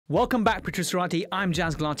Welcome back, Protrusive. I'm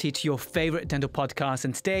Jazz Galati to your favorite dental podcast,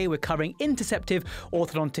 and today we're covering Interceptive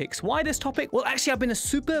Orthodontics. Why this topic? Well, actually, I've been a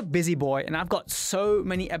super busy boy, and I've got so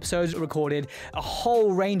many episodes recorded, a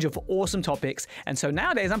whole range of awesome topics, and so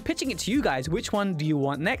nowadays I'm pitching it to you guys. Which one do you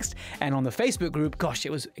want next? And on the Facebook group, gosh,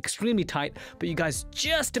 it was extremely tight, but you guys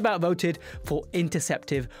just about voted for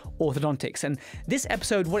Interceptive Orthodontics. And this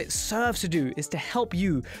episode, what it serves to do is to help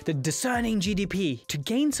you, the discerning GDP, to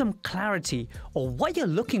gain some clarity on what you're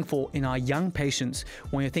looking for in our young patients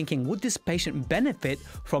when you're thinking, would this patient benefit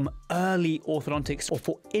from early orthodontics or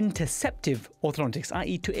for interceptive orthodontics,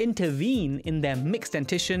 i.e. to intervene in their mixed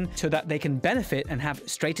dentition so that they can benefit and have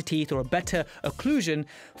straighter teeth or a better occlusion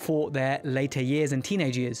for their later years and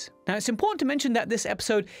teenage years. Now, it's important to mention that this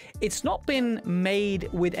episode, it's not been made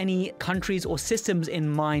with any countries or systems in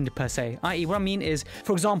mind per se, i.e. what I mean is,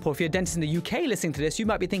 for example, if you're a dentist in the UK listening to this, you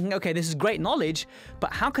might be thinking, okay, this is great knowledge,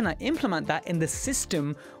 but how can I implement that in the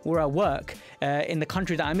system where I work, in the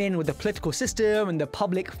country that I'm in, with the political system and the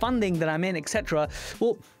public funding that I'm in, etc.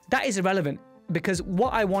 Well, that is irrelevant. Because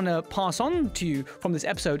what I want to pass on to you from this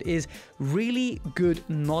episode is really good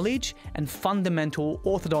knowledge and fundamental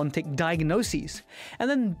orthodontic diagnoses. And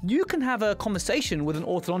then you can have a conversation with an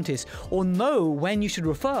orthodontist or know when you should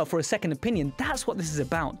refer for a second opinion. That's what this is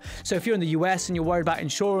about. So if you're in the US and you're worried about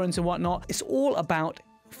insurance and whatnot, it's all about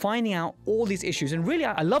finding out all these issues. And really,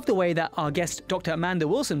 I love the way that our guest, Dr. Amanda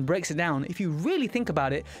Wilson, breaks it down. If you really think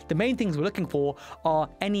about it, the main things we're looking for are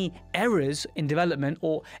any errors in development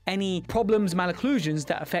or any problems, malocclusions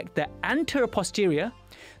that affect the anterior posterior,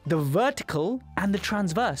 the vertical, and the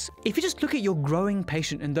transverse. If you just look at your growing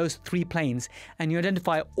patient in those three planes and you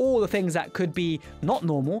identify all the things that could be not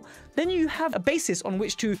normal, then you have a basis on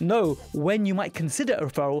which to know when you might consider a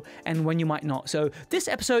referral and when you might not. So this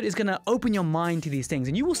episode is going to open your mind to these things,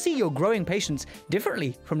 and you will see your growing patients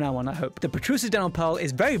differently from now on, I hope. The protrusive dental pearl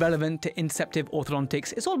is very relevant to interceptive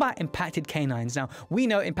orthodontics. It's all about impacted canines. Now, we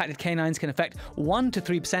know impacted canines can affect 1 to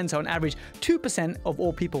 3%, so on average 2% of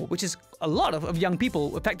all people, which is a lot of young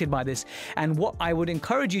people affected by this. And what I would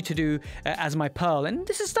encourage you to do as my pearl, and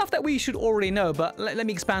this is stuff that we should already know, but let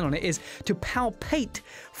me expand on it, is to palpate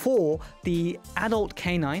for the adult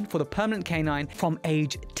canine, for the permanent canine from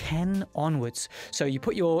age 10 onwards. So you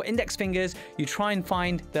put your index fingers, you try and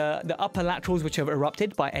find the upper laterals which have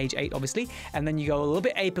erupted by age 8, obviously, and then you go a little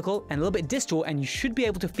bit apical and a little bit distal, and you should be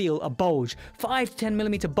able to feel a bulge, 5 to 10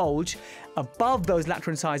 millimeter bulge above those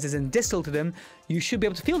lateral incisors, and distal to them, you should be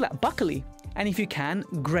able to feel that buccally. And if you can,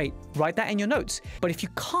 great, write that in your notes. But if you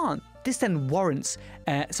can't, this then warrants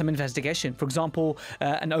some investigation. For example,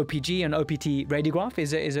 an OPG, an OPT radiograph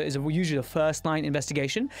is usually a first-line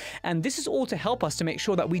investigation. And this is all to help us to make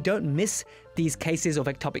sure that we don't miss these cases of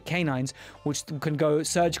ectopic canines, which can go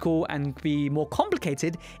surgical and be more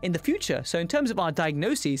complicated in the future. So in terms of our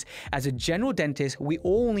diagnoses, as a general dentist, we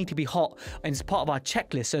all need to be hot, and it's part of our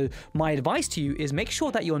checklist. So my advice to you is make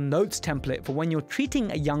sure that your notes template for when you're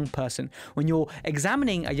treating a young person, when you're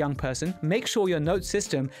examining a young person, make sure your note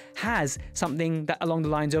system has something that along the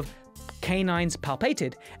lines of canines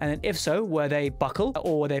palpated, and then if so, were they buccal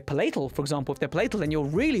or were they palatal? For example, if they're palatal, then you're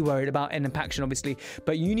really worried about an impaction, obviously,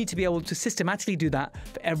 but you need to be able to systematically do that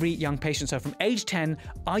for every young patient. So from age 10,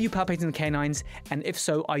 are you palpating the canines? And if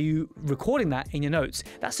so, are you recording that in your notes?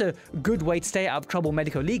 That's a good way to stay out of trouble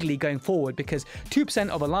medico-legally going forward, because 2%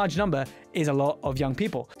 of a large number is a lot of young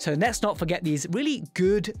people. So let's not forget these really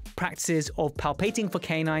good practices of palpating for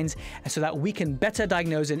canines so that we can better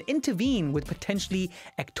diagnose and intervene with potentially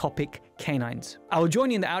ectopic canines. I will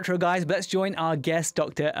join you in the outro, guys, but let's join our guest,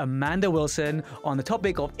 Dr. Amanda Wilson, on the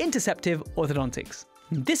topic of interceptive orthodontics.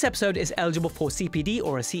 This episode is eligible for CPD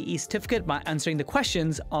or a CE certificate by answering the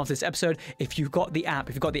questions of this episode. If you've got the app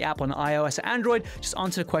on iOS or Android, just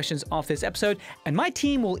answer the questions of this episode, and my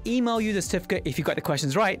team will email you the certificate if you got the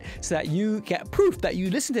questions right, so that you get proof that you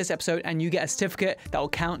listened to this episode and you get a certificate that will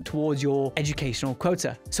count towards your educational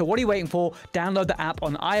quota. So what are you waiting for? Download the app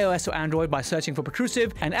on iOS or Android by searching for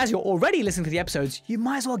Protrusive, and as you're already listening to the episodes, you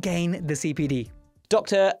might as well gain the CPD.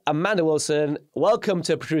 Dr. Amanda Wilson, welcome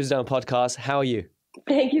to Protrusive Dental Podcast. How are you?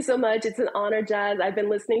 Thank you so much. It's an honor, Jazz. I've been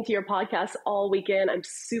listening to your podcast all weekend. I'm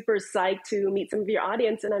super psyched to meet some of your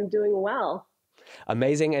audience, and I'm doing well.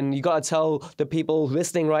 Amazing. And you got to tell the people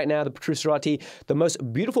listening right now, the Protrusive, the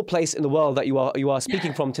most beautiful place in the world that you are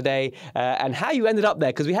speaking from today, and how you ended up there,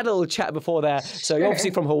 because we had a little chat before there. So you're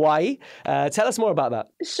obviously from Hawaii. Tell us more about that.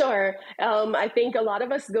 Sure. I think a lot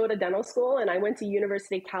of us go to dental school, and I went to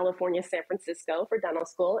University of California, San Francisco for dental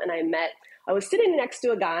school, and I was sitting next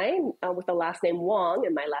to a guy with the last name Wong,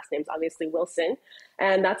 and my last name's obviously Wilson.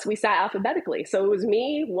 And we sat alphabetically. So it was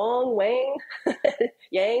me, Wong, Wang,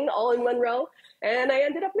 Yang, all in one row. And I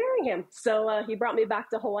ended up marrying him. So he brought me back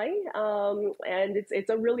to Hawaii. And it's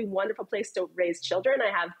a really wonderful place to raise children. I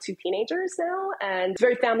have 2 teenagers now, and it's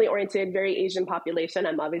very family oriented, very Asian population.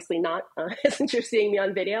 I'm obviously not, since you're seeing me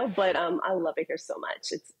on video, but I love it here so much.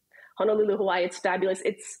 It's Honolulu, Hawaii. It's fabulous.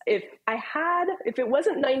 If it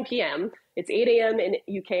wasn't 9 p.m., it's 8 a.m. in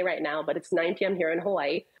UK right now, but it's 9 p.m. here in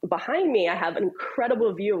Hawaii. Behind me, I have an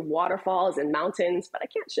incredible view of waterfalls and mountains, but I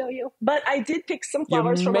can't show you. But I did pick some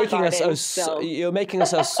flowers from our garden. You're making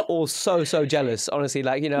us all so jealous, honestly.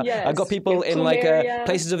 Like, yes, I've got people in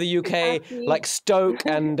places of the UK, like Stoke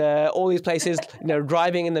and all these places,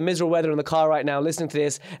 driving in the miserable weather in the car right now, listening to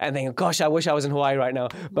this and thinking, gosh, I wish I was in Hawaii right now.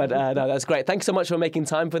 But no, that's great. Thanks so much for making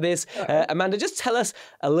time for this. Amanda, just tell us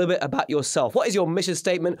a little bit about yourself. What is your mission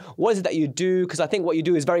statement? What is it that you do? Because I think what you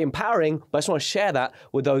do is very empowering, but I just want to share that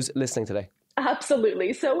with those listening today.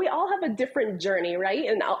 Absolutely. So we all have a different journey, right?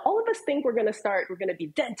 And all of us think we're going to be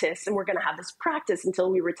dentists and we're going to have this practice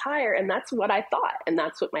until we retire. And that's what I thought. And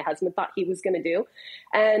that's what my husband thought he was going to do.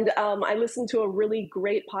 And I listened to a really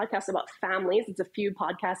great podcast about families. It's a few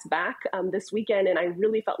podcasts back this weekend. And I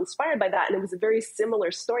really felt inspired by that. And it was a very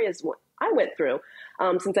similar story as what I went through.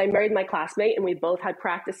 Since I married my classmate and we both had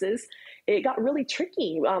practices, it got really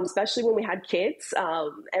tricky, especially when we had kids.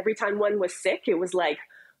 Every time one was sick, it was like,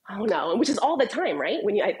 oh no, which is all the time, right?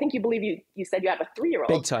 I think you said you have a 3-year-old.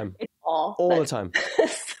 Big time. It's all the time.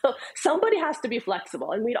 So somebody has to be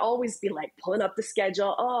flexible. And we'd always be like pulling up the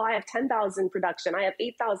schedule. Oh, I have 10,000 production. I have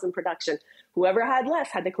 8,000 production. Whoever had less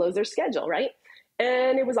had to close their schedule, right?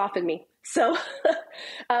 And it was often me. So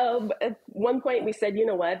at one point we said, you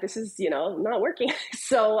know what, this is, not working.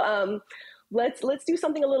 So let's do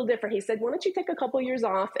something a little different. He said, why don't you take a couple years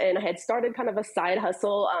off? And I had started kind of a side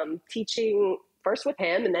hustle, teaching first with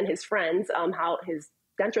him and then his friends, how his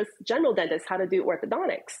general dentist, how to do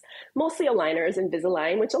orthodontics, mostly aligners,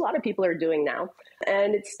 Invisalign, which a lot of people are doing now.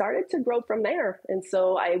 And it started to grow from there. And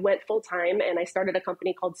so I went full time and I started a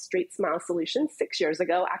company called Straight Smile Solutions 6 years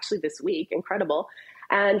ago, actually this week, incredible.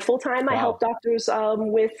 And full time, I help doctors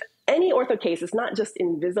with any ortho cases, not just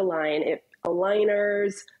Invisalign,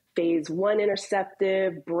 aligners, phase 1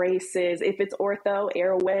 interceptive, braces, if it's ortho,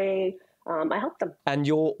 airway, I help them. And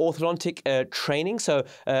your orthodontic training, so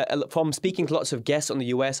from speaking to lots of guests on the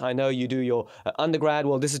US, I know you do your undergrad,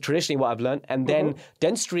 well, this is traditionally what I've learned, and then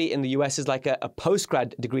dentistry in the US is like a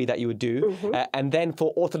postgrad degree that you would do. And then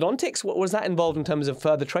for orthodontics, what was that involved in terms of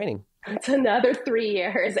further training? It's another 3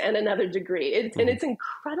 years and another degree. And it's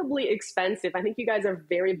incredibly expensive. I think you guys are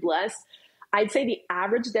very blessed. I'd say the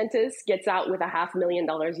average dentist gets out with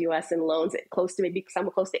 $500,000 US in loans, close to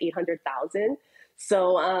 $800,000.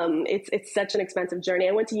 So it's such an expensive journey.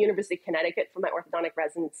 I went to University of Connecticut for my orthodontic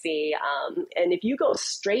residency. And if you go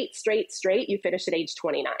straight, you finish at age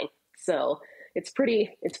 29. So it's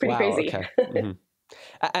pretty crazy. Okay.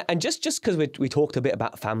 And just because we talked a bit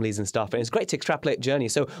about families and stuff, and it's great to extrapolate journey.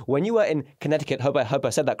 So when you were in Connecticut, hope I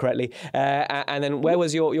said that correctly, and then where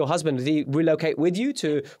was your husband? Did he relocate with you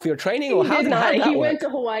for your training, or how did that work? He went to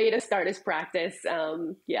Hawaii to start his practice.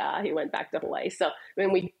 He went back to Hawaii. So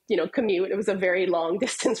when we commute, it was a very long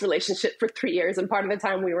distance relationship for 3 years, and part of the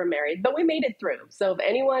time we were married, but we made it through. So if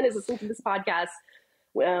anyone is listening to this podcast,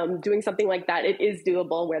 doing something like that, it is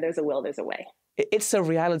doable. Where there's a will, there's a way. It's a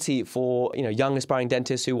reality for young aspiring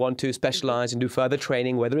dentists who want to specialize and do further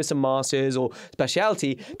training, whether it's a master's or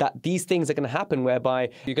specialty, that these things are going to happen whereby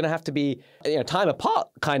you're going to have to be time apart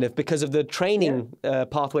kind of because of the training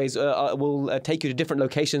pathways will take you to different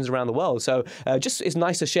locations around the world. So just it's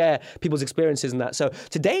nice to share people's experiences in that. So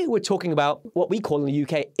today we're talking about what we call in the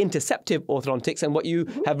UK interceptive orthodontics and what you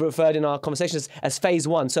have referred in our conversations as phase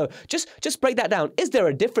 1. So just break that down. Is there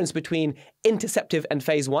a difference between interceptive and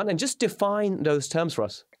phase 1? And just define those terms for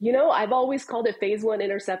us. I've always called it phase 1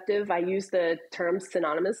 interceptive. I use the terms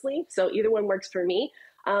synonymously, so either one works for me.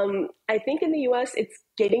 I think in the US, it's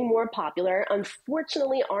getting more popular.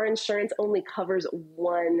 Unfortunately, our insurance only covers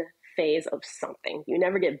one phase of something. You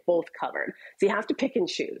never get both covered. So you have to pick and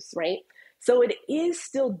choose, right? So it is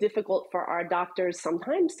still difficult for our doctors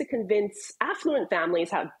sometimes to convince affluent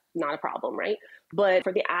families how not a problem, right? But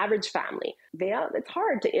for the average family, it's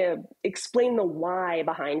hard to explain the why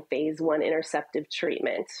behind phase 1 interceptive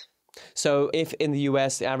treatment. So if in the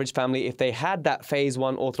US, the average family, if they had that phase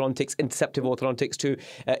 1 orthodontics, interceptive orthodontics to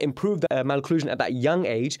improve the malocclusion at that young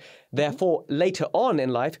age, therefore later on in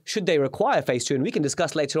life, should they require phase 2, and we can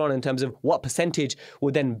discuss later on in terms of what percentage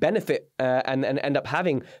would then benefit and end up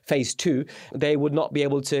having phase 2, they would not be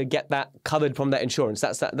able to get that covered from their insurance.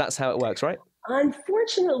 That's how it works, right?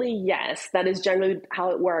 Unfortunately, yes, that is generally how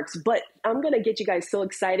it works. But I'm going to get you guys so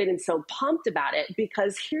excited and so pumped about it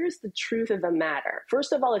because here's the truth of the matter.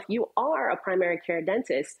 First of all, if you are a primary care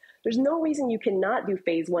dentist, there's no reason you cannot do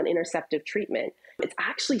phase one interceptive treatment. It's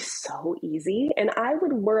actually so easy. And I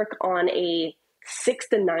would work on a 6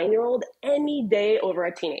 to 9-year-old any day over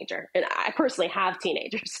a teenager. And I personally have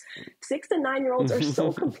teenagers. 6 to 9-year-olds are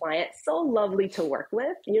so compliant, so lovely to work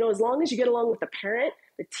with. As long as you get along with the parent,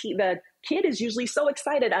 the kid is usually so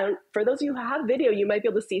excited. For those of you who have video, you might be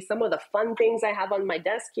able to see some of the fun things I have on my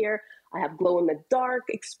desk here. I have glow in the dark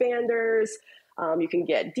expanders. You can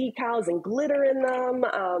get decals and glitter in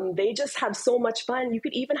them. They just have so much fun. You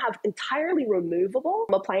could even have entirely removable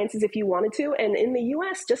appliances if you wanted to. And in the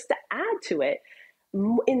US, just to add to it,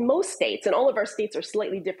 in most states, and all of our states are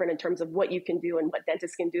slightly different in terms of what you can do and what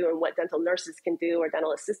dentists can do and what dental nurses can do or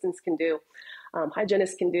dental assistants can do,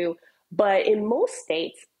 hygienists can do. But in most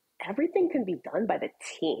states, everything can be done by the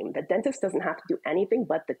team. The dentist doesn't have to do anything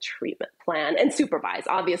but the treatment plan and supervise.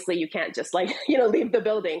 Obviously, you can't just leave the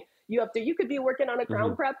building. You could be working on a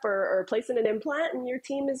crown prep or placing an implant and your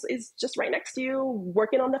team is just right next to you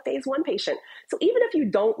working on the phase one patient. So even if you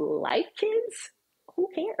don't like kids, who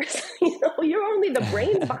cares? You're only the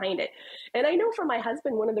brains behind it. And I know for my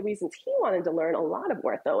husband, one of the reasons he wanted to learn a lot of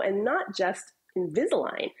ortho and not just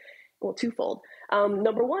Invisalign, well, twofold.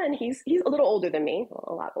 Number one, he's a little older than me,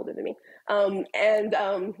 a lot older than me.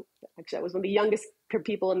 Actually, I was one of the youngest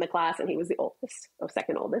people in the class, and he was the oldest,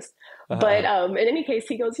 second oldest. But in any case,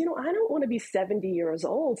 he goes, I don't want to be 70 years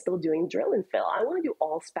old still doing drill and fill. I want to do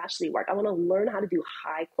all specialty work. I want to learn how to do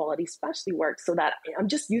high quality specialty work so that I'm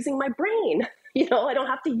just using my brain. I don't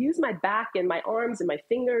have to use my back and my arms and my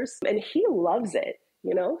fingers. And he loves it,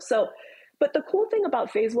 So, but the cool thing about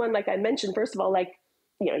phase one, like I mentioned, first of all,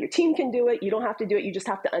 your team can do it. You don't have to do it. You just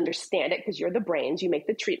have to understand it because you're the brains. You make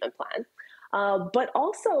the treatment plan. But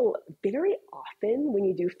also very often when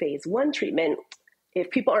you do phase one treatment, if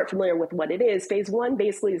people aren't familiar with what it is, phase one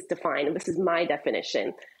basically is defined, and this is my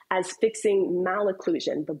definition, as fixing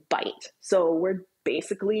malocclusion, the bite. So we're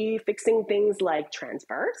basically fixing things like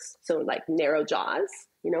transverse, so like narrow jaws.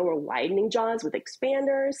 We're widening jaws with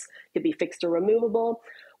expanders. Could be fixed or removable.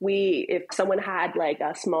 If someone had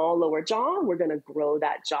a small lower jaw, we're going to grow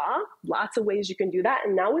that jaw. Lots of ways you can do that.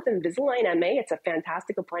 And now with Invisalign MA, it's a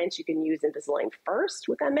fantastic appliance. You can use Invisalign first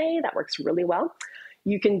with MA. That works really well.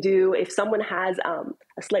 You can do, if someone has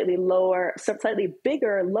a slightly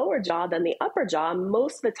bigger lower jaw than the upper jaw,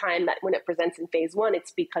 most of the time that when it presents in phase one,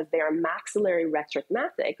 it's because they are maxillary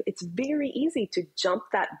retrognathtic. It's very easy to jump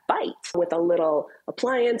that bite with a little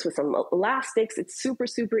appliance, with some elastics. It's super,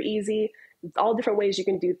 super easy. All different ways you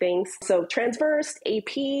can do things. So transverse,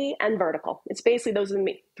 AP, and vertical. It's basically those are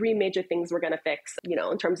the three major things we're going to fix,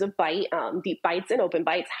 in terms of bite, deep bites and open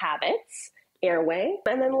bites, habits, airway.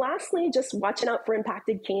 And then lastly, just watching out for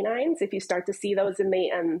impacted canines. If you start to see those in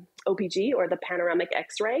the OPG or the panoramic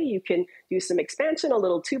x-ray, you can do some expansion, a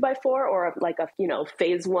little 2x4 or a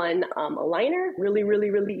phase one aligner, really, really,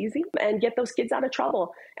 really easy, and get those kids out of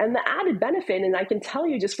trouble. And the added benefit, and I can tell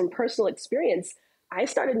you just from personal experience, I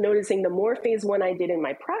started noticing the more phase one I did in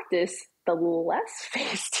my practice, the less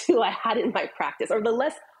phase two I had in my practice, or the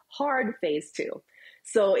less hard phase two.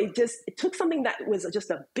 So it took something that was just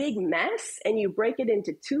a big mess and you break it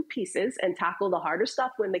into two pieces and tackle the harder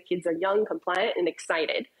stuff when the kids are young, compliant, and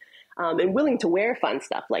excited, and willing to wear fun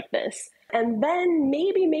stuff like this. And then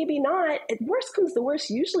maybe not, at worst comes the worst,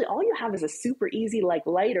 usually all you have is a super easy light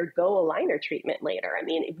or go aligner treatment later. I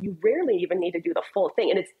mean, you rarely even need to do the full thing.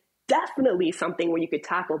 And it's definitely something where you could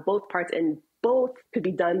tackle both parts and both could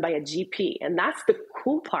be done by a GP. And that's the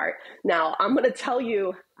cool part. Now, I'm going to tell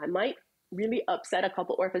you, I might really upset a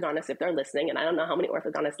couple orthodontists if they're listening, and I don't know how many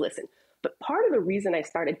orthodontists listen. But part of the reason I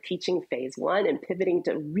started teaching phase one and pivoting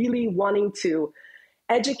to really wanting to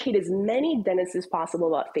educate as many dentists as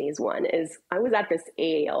possible about phase one is I was at this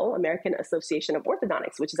AAO, American Association of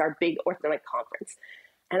Orthodontics, which is our big orthodontic conference.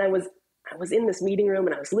 And I was in this meeting room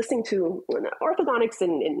and I was listening to orthodontics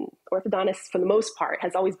and orthodontists for the most part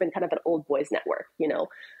has always been kind of an old boys network,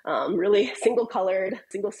 really single colored,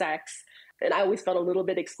 single sex. And I always felt a little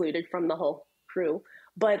bit excluded from the whole crew.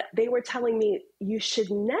 But they were telling me you should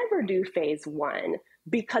never do phase one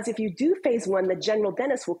because if you do phase one, the general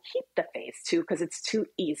dentist will keep the phase two because it's too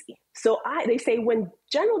easy. So they say when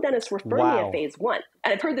general dentists refer me a phase one,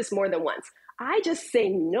 and I've heard this more than once, I just say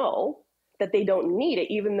no, that they don't need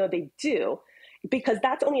it, even though they do, because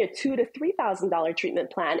that's only a $2,000 to $3,000 treatment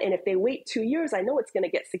plan. And if they wait 2 years, I know it's going to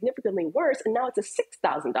get significantly worse. And now it's a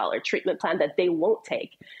 $6,000 treatment plan that they won't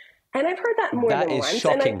take. And I've heard that more than once. That is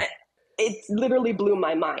shocking. it literally blew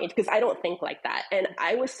my mind because I don't think like that. And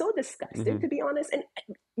I was so disgusted, to be honest. And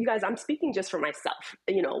you guys, I'm speaking just for myself,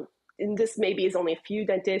 and this maybe is only a few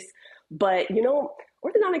dentists, but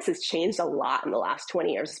orthodontics has changed a lot in the last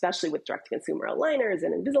 20 years, especially with direct-to-consumer aligners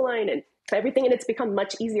and Invisalign and everything. And it's become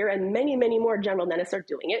much easier. And many, many more general dentists are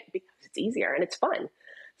doing it because it's easier and it's fun.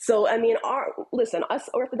 So, I mean, us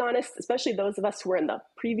orthodontists, especially those of us who were in the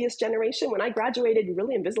previous generation, when I graduated,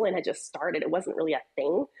 really Invisalign had just started. It wasn't really a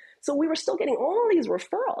thing. So we were still getting all these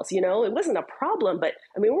referrals, it wasn't a problem, but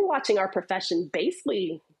I mean, we're watching our profession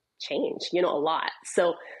basically change, a lot.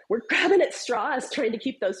 So we're grabbing at straws trying to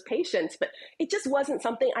keep those patients, but it just wasn't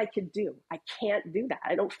something I could do. I can't do that.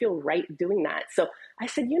 I don't feel right doing that. So I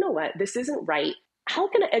said, you know what, this isn't right. How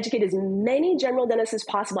can I educate as many general dentists as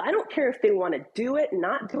possible? I don't care if they want to do it,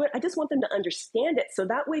 not do it. I just want them to understand it. So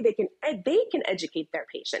that way they can educate their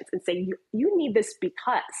patients and say, you need this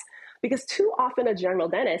because too often a general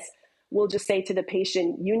dentist will just say to the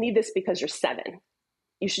patient, you need this because you're 7.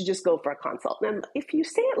 You should just go for a consult. And if you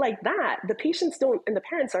say it like that, the patients don't, and the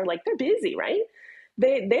parents are like, they're busy, right?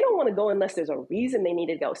 They don't want to go unless there's a reason they need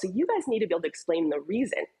to go. So you guys need to be able to explain the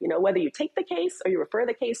reason, whether you take the case or you refer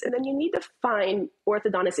the case, and then you need to find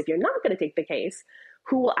orthodontists, if you're not going to take the case,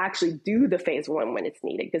 who will actually do the phase 1 when it's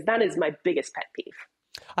needed, because that is my biggest pet peeve.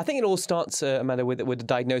 I think it all starts, Amanda, with the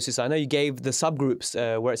diagnosis. I know you gave the subgroups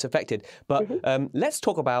where it's affected, but let's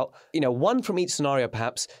talk about, one from each scenario,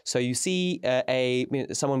 perhaps. So you see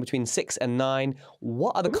someone between 6 and 9.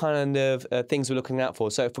 What are the kind of things we're looking out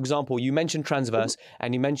for? So, for example, you mentioned transverse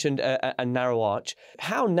and you mentioned a narrow arch.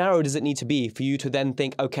 How narrow does it need to be for you to then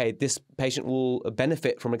think, okay, this patient will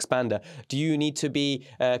benefit from expander? Do you need to be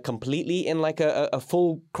completely in like a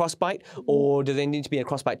full crossbite, or do they need to be a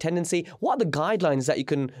crossbite tendency? What are the guidelines that you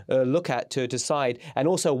can look at to decide? And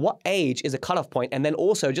also, what age is a cutoff point? And then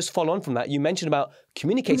also, just follow on from that, you mentioned about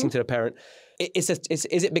communicating to the parent. Is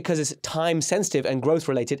it because it's time sensitive and growth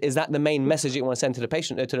related? Is that the main message you want to send to the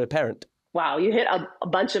patient, to the parent? Wow, you hit a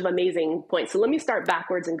bunch of amazing points. So let me start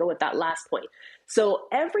backwards and go with that last point. So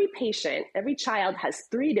every patient, every child has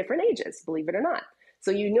 3 different ages, believe it or not.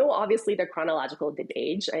 So obviously their chronological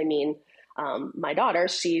age. I mean, my daughter,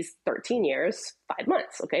 she's 13 years, 5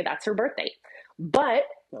 months. Okay, that's her birth date. But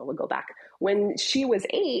we'll go back. When she was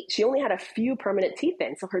 8, she only had a few permanent teeth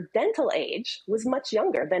in. So her dental age was much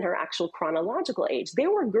younger than her actual chronological age. There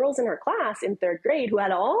were girls in her class in 3rd grade who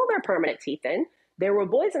had all their permanent teeth in. There were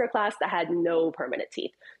boys in her class that had no permanent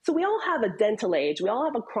teeth. So we all have a dental age, we all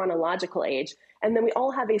have a chronological age, and then we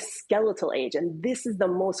all have a skeletal age. And this is the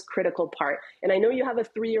most critical part. And I know you have a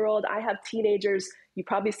 3-year-old, I have teenagers, you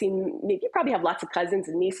probably have lots of cousins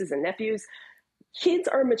and nieces and nephews. Kids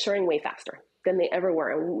are maturing way faster than they ever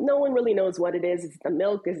were. And no one really knows what it is. Is it the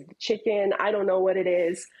milk? Is it the chicken? I don't know what it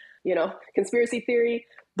is, conspiracy theory.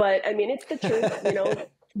 But I mean, it's the truth,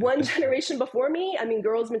 One generation before me, I mean,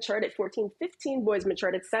 girls matured at 14, 15, boys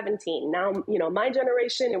matured at 17. Now, my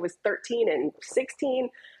generation, it was 13 and 16.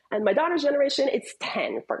 And my daughter's generation, it's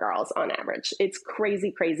 10 for girls on average. It's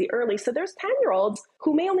crazy, crazy early. So there's 10-year-olds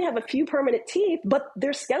who may only have a few permanent teeth, but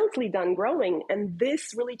they're skeletally done growing. And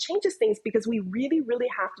this really changes things because we really, really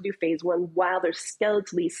have to do phase 1 while they're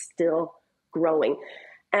skeletally still growing.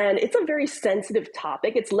 And it's a very sensitive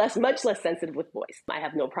topic. It's much less sensitive with boys. I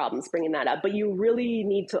have no problems bringing that up, but you really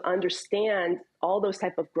need to understand all those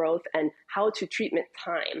type of growth and how to treatment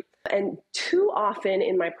time. And too often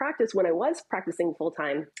in my practice, when I was practicing full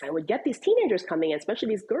time, I would get these teenagers coming in, especially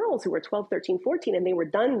these girls who were 12, 13, 14, and they were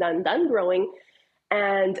done growing.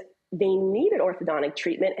 And they needed orthodontic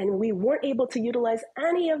treatment, and we weren't able to utilize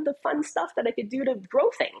any of the fun stuff that I could do to grow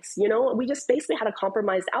things. We just basically had a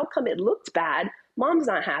compromised outcome. It looked bad. Mom's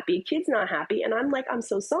not happy. Kid's not happy. And I'm like, I'm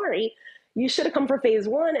so sorry. You should have come for phase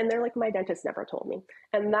 1. And they're like, my dentist never told me.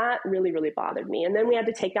 And that really, really bothered me. And then we had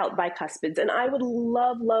to take out bicuspids. And I would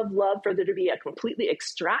love, love, love for there to be a completely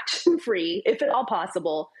extraction-free, if at all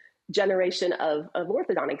possible, generation of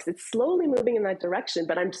orthodontics. It's slowly moving in that direction,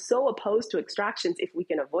 but I'm so opposed to extractions if we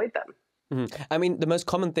can avoid them. I mean, the most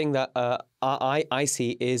common thing that I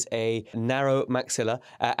see is a narrow maxilla.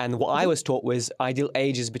 And what I was taught was ideal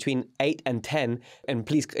ages between 8 and 10. And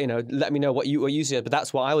please, let me know what you see. But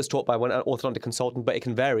that's what I was taught by one orthodontic consultant, but it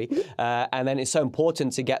can vary. And then it's so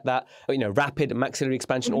important to get that, rapid maxillary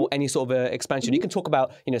expansion or any sort of expansion. You can talk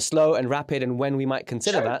about, slow and rapid and when we might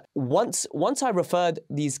consider that. Once I referred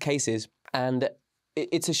these cases, and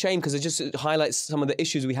it's a shame because it just highlights some of the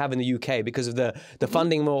issues we have in the UK because of the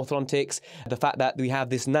funding of orthodontics, the fact that we have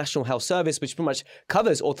this National Health Service which pretty much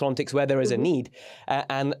covers orthodontics where there is a need.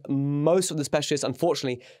 And most of the specialists,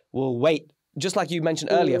 unfortunately, will wait just like you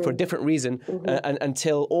mentioned earlier, for a different reason,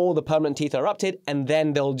 until all the permanent teeth are erupted, and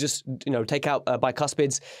then they'll just, take out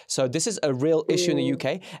bicuspids. So this is a real issue in the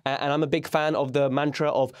UK, and I'm a big fan of the mantra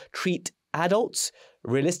of treat adults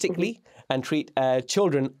realistically and treat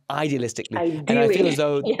children idealistically. Ideally. And I feel as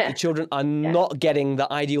though the children are not getting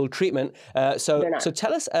the ideal treatment. So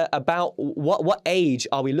tell us about what age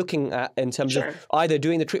are we looking at in terms of either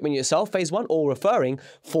doing the treatment yourself, phase 1, or referring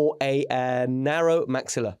for a narrow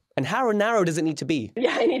maxilla? And how narrow does it need to be?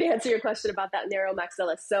 Yeah, I need to answer your question about that narrow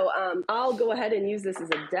maxilla. So I'll go ahead and use this as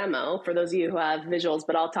a demo for those of you who have visuals,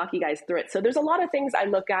 but I'll talk you guys through it. So there's a lot of things I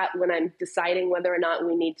look at when I'm deciding whether or not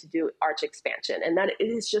we need to do arch expansion. And that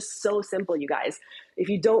is just so simple, you guys. If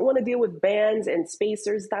you don't want to deal with bands and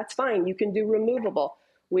spacers, that's fine. You can do removable.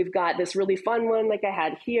 We've got this really fun one like I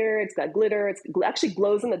had here. It's got glitter. It actually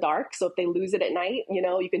glows in the dark. So if they lose it at night,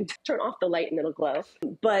 you can turn off the light and it'll glow.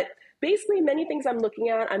 But basically, many things I'm looking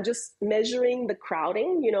at, I'm just measuring the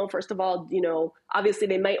crowding. First of all, obviously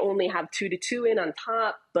they might only have 2 to 2 in on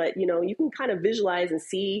top, but you can kind of visualize and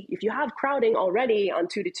see if you have crowding already on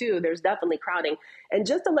 2 to 2, there's definitely crowding. And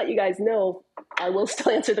just to let you guys know, I will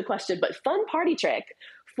still answer the question, but fun party trick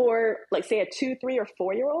for, like, say a 2, 3, or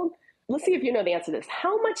 4-year-old. Let's see if you know the answer to this.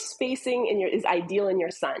 How much spacing is ideal in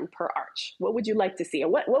your son per arch? What would you like to see?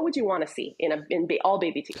 And what would you want to see in all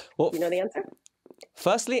baby teeth? Well, you know the answer?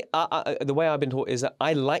 Firstly, the way I've been taught is that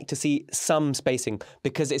I like to see some spacing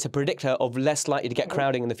because it's a predictor of less likely to get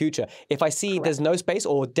crowding in the future. If I see there's no space,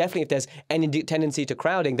 or definitely if there's any tendency to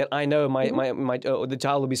crowding, then I know the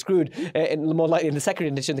child will be screwed, more likely in the second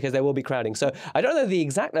condition because there will be crowding. So I don't know the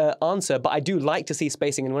exact answer, but I do like to see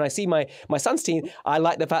spacing. And when I see my son's teeth, I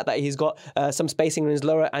like the fact that he's got some spacing in his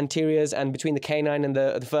lower anteriors and between the canine and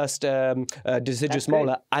the first deciduous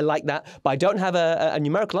molar. I like that, but I don't have a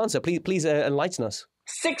numerical answer. Please enlighten us.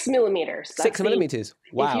 6 millimeters. 6 millimeters.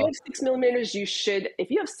 Wow. If you have 6 millimeters, if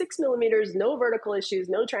you have 6 millimeters, no vertical issues,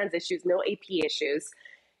 no trans issues, no AP issues,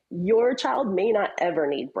 your child may not ever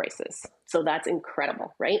need braces. So that's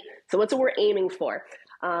incredible, right? So what's what we're aiming for?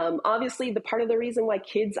 Obviously, the part of the reason why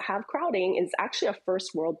kids have crowding is actually a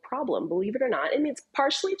first world problem, believe it or not. I mean, it's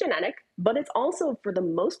partially genetic, but it's also, for the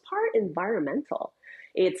most part, environmental.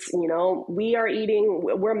 It's,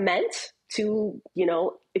 we're meant to,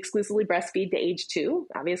 exclusively breastfeed to age 2.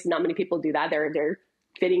 Obviously, not many people do that. They're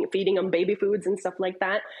feeding them baby foods and stuff like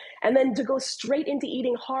that. And then to go straight into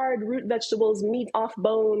eating hard root vegetables, meat off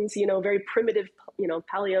bones, very primitive,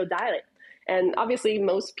 paleo diet. And obviously,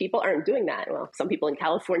 most people aren't doing that. Well, some people in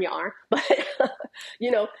California are, but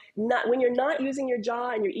not when you're not using your jaw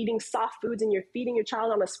and you're eating soft foods and you're feeding your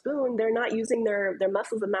child on a spoon, they're not using their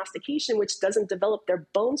muscles of mastication, which doesn't develop their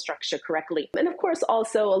bone structure correctly. And of course,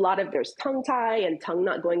 also there's tongue tie and tongue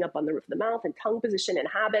not going up on the roof of the mouth and tongue position and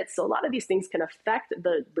habits. So a lot of these things can affect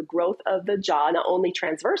the growth of the jaw, not only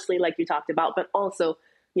transversely, like you talked about, but also,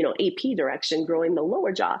 AP direction, growing the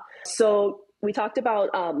lower jaw. So we talked about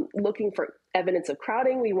looking for evidence of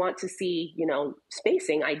crowding. We want to see,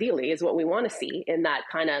 spacing ideally is what we want to see in that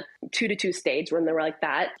kind of 2 to 2 stage when they're like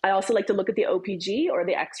that. I also like to look at the OPG or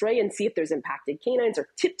the X-ray and see if there's impacted canines or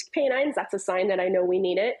tipped canines. That's a sign that I know we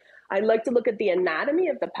need it. I like to look at the anatomy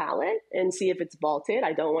of the palate and see if it's vaulted.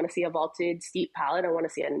 I don't want to see a vaulted, steep palate. I want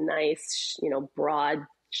to see a nice, broad,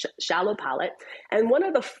 shallow palate. And one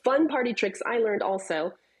of the fun party tricks I learned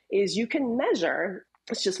also is you can measure.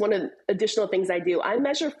 It's just one of the additional things I do. I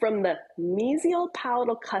measure from the mesial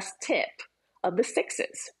palatal cusp tip of the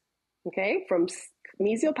 6s, okay? From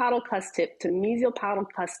mesial palatal cusp tip to mesial palatal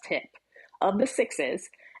cusp tip of the 6s,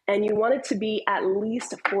 and you want it to be at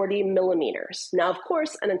least 40 millimeters. Now, of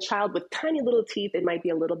course, in a child with tiny little teeth, it might be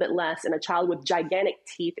a little bit less, and a child with gigantic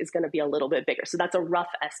teeth is going to be a little bit bigger. So that's a rough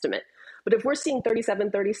estimate. But if we're seeing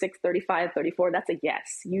 37, 36, 35, 34, that's a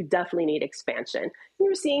yes. You definitely need expansion. If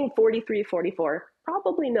you're seeing 43, 44,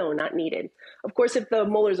 probably no, not needed. Of course, if the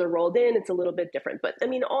molars are rolled in, it's a little bit different. But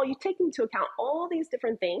you take into account all these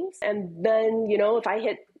different things. And then, if I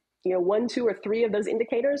hit 1, 2, or 3 of those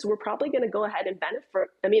indicators, we're probably going to go ahead and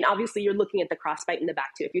benefit. Obviously, you're looking at the crossbite in the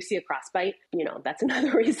back too. If you see a crossbite, that's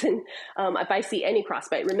another reason. If I see any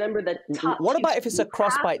crossbite, remember the top. What about if it's a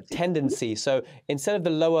crossbite tendency? So instead of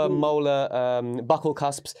the lower molar buccal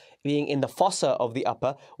cusps being in the fossa of the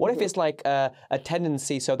upper, what if it's like a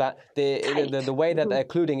tendency so that the way that they're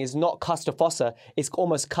occluding is not cusp to fossa, it's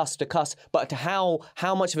almost cusp to cusp, but to how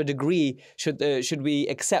much of a degree should we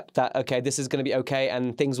accept that, okay, this is going to be okay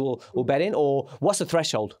and things will bed in, or what's the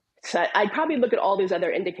threshold? So I'd probably look at all these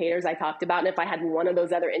other indicators I talked about. And if I had one of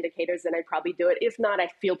those other indicators, then I'd probably do it. If not, I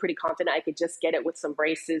feel pretty confident I could just get it with some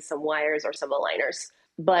braces, some wires, or some aligners.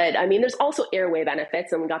 But I mean, there's also airway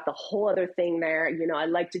benefits, and we got the whole other thing there. You know, I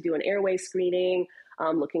like to do an airway screening,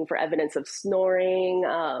 looking for evidence of snoring,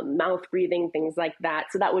 mouth breathing, things like that.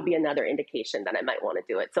 So that would be another indication that I might want to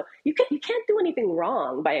do it. So you can't do anything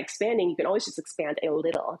wrong by expanding. You can always just expand a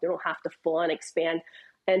little. You don't have to full on expand.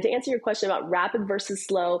 And to answer your question about rapid versus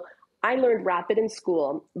slow, I learned rapid in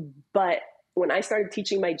school, but when I started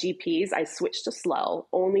teaching my GPs, I switched to slow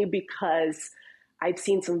only because I've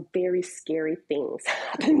seen some very scary things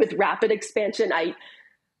happen with rapid expansion.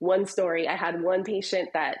 One story, I had one patient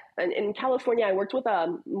that, in California, I worked with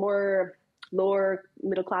a more lower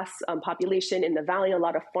middle class population in the valley, a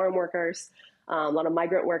lot of farm workers, a lot of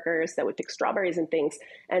migrant workers that would pick strawberries and things.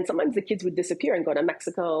 And sometimes the kids would disappear and go to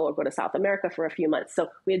Mexico or go to South America for a few months. So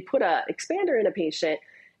we had put a expander in a patient,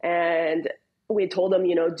 and we had told them,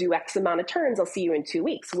 you know, do X amount of turns. I'll see you in 2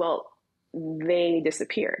 weeks. Well, they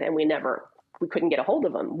disappeared, and we couldn't get a hold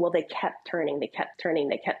of them. Well, they kept turning.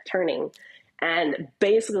 And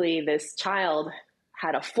basically this child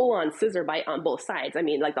had a full-on scissor bite on both sides. I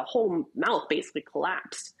mean, like the whole mouth basically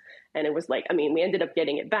collapsed. And it was like, I mean, we ended up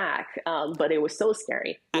getting it back, but it was so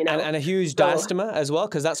scary, you know? And a huge diastema as well,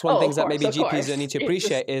 because that's one of the things that maybe GPs need to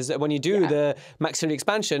appreciate is that when you do the maxillary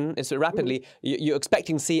expansion, it's rapidly, you're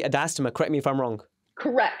expecting to see a diastema. Correct me if I'm wrong.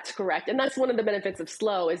 Correct. And that's one of the benefits of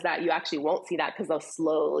slow is that you actually won't see that because they'll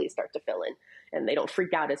slowly start to fill in and they don't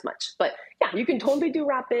freak out as much. But yeah, you can totally do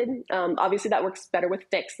rapid. Obviously that works better with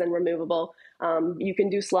fixed than removable. You can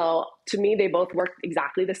do slow. To me, they both work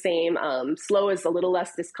exactly the same. Slow is a little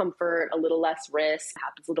less discomfort, a little less risk,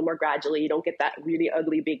 happens a little more gradually. You don't get that really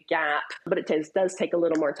ugly big gap, but it does take a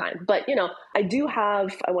little more time. But you know, I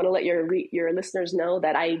want to let your listeners know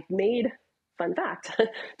that I made, fun fact,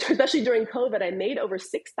 especially during COVID, I made over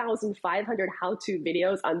 6,500 how-to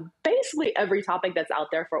videos on basically every topic that's out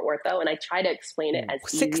there for ortho, and I try to explain it as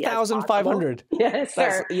easy as possible. 6,500? Yes,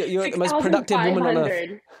 sir. You're the most productive woman on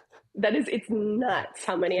earth. It's nuts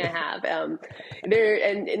how many I have. And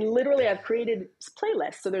literally I've created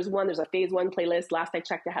playlists. So there's a phase 1 playlist. Last I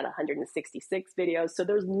checked, I had 166 videos. So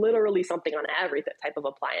there's literally something on every type of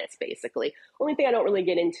appliance, basically. Only thing I don't really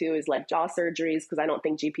get into is like jaw surgeries, because I don't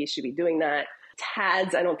think GPs should be doing that.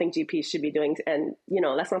 TADs, I don't think GPs should be doing. And, you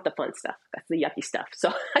know, that's not the fun stuff. That's the yucky stuff.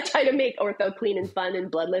 So I try to make ortho clean and fun and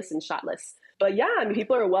bloodless and shotless. But yeah, I mean,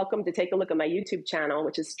 people are welcome to take a look at my YouTube channel,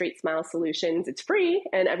 which is Straight Smile Solutions. It's free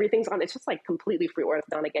and everything's on. It's just like completely free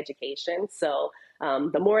orthodontic education. So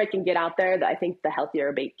the more I can get out there, I think the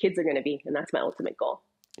healthier kids are going to be. And that's my ultimate goal.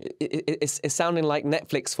 It's sounding like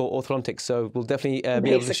Netflix for orthodontics, so we'll definitely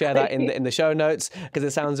be able to share that in the show notes because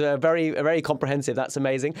it sounds very, very comprehensive. That's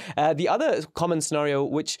amazing. The other common scenario,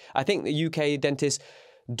 which I think the UK dentists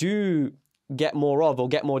do get more of or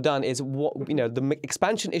get more done, is the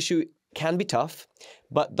expansion issue can be tough,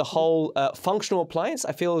 but the whole functional appliance,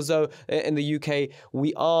 I feel as though in the UK,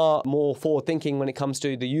 we are more forward thinking when it comes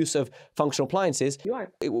to the use of functional appliances. You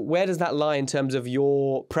are. Where does that lie in terms of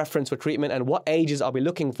your preference for treatment, and what ages are we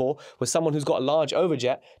looking for with someone who's got a large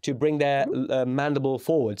overjet to bring their mandible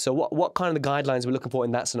forward? So what kind of the guidelines are we looking for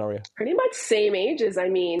in that scenario? Pretty much same ages. I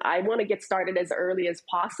mean, I want to get started as early as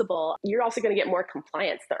possible. You're also going to get more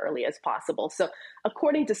compliance the early as possible. So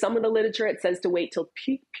according to some of the literature, it says to wait till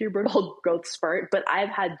pubertal growth spurt, but I've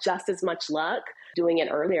had just as much luck doing it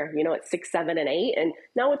earlier, at 6, 7, and 8. And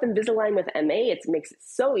now with Invisalign with MA, it makes it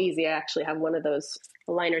so easy. I actually have one of those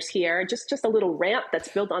aligners here, just a little ramp that's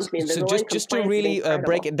built onto the Invisalign. So just to really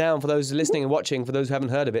break it down for those listening and watching, for those who haven't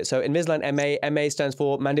heard of it. So Invisalign MA stands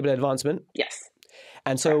for Mandibular Advancement. Yes.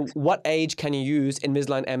 And so what age can you use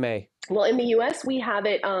Invisalign MA? Well, in the US, we have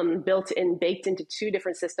it baked into 2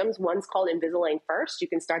 different systems. One's called Invisalign First. You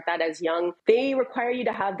can start that as young. They require you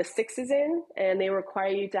to have the 6s in, and they require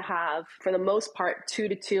you to have, for the most part, 2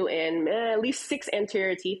 to 2 in, at least 6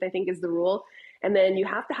 anterior teeth, I think is the rule. And then you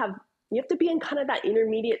have to be in kind of that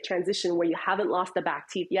intermediate transition where you haven't lost the back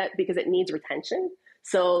teeth yet because it needs retention.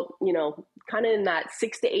 So, kind of in that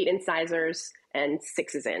 6 to 8 incisors and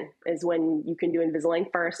 6s in is when you can do Invisalign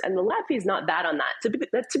First. And the lab fee is not bad on that.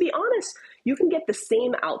 To be honest, you can get the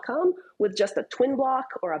same outcome with just a twin block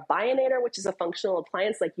or a bionator, which is a functional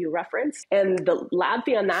appliance like you referenced. And the lab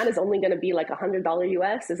fee on that is only going to be like $100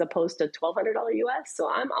 US as opposed to $1,200 US. So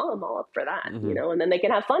I'm all up for that, and then they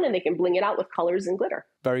can have fun and they can bling it out with colors and glitter.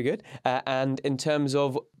 Very good. And in terms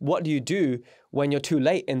of what do you do when you're too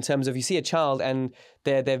late, in terms of you see a child and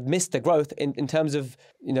they've missed the growth, in terms of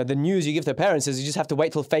the news you give their parents is you just have to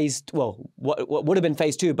wait till what would have been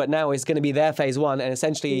phase 2, but now it's going to be their phase 1, and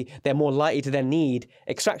essentially they're more likely to then need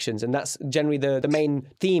extractions. And that's generally the main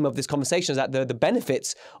theme of this conversation, is that the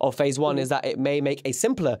benefits of phase 1 is that it may make a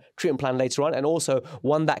simpler treatment plan later on, and also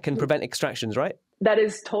one that can prevent extractions, right? That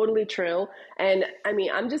is totally true. And I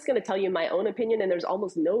mean, I'm just going to tell you my own opinion, and there's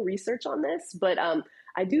almost no research on this, but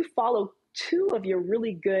I do follow two of your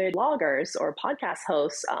really good bloggers or podcast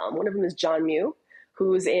hosts. One of them is John Mew,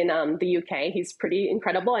 who's in the UK. He's pretty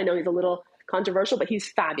incredible. I know he's a little controversial, but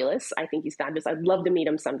he's fabulous. I think he's fabulous. I'd love to meet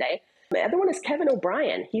him someday. The other one is Kevin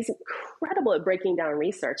O'Brien. He's incredible at breaking down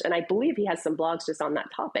research, and I believe he has some blogs just on that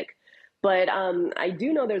topic. But I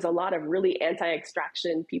do know there's a lot of really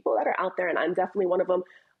anti-extraction people that are out there, and I'm definitely one of them.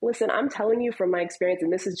 Listen, I'm telling you from my experience,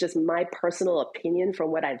 and this is just my personal opinion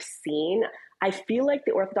from what I've seen, I feel like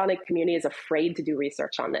the orthodontic community is afraid to do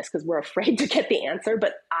research on this because we're afraid to get the answer.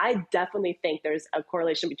 But I definitely think there's a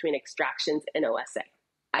correlation between extractions and OSA.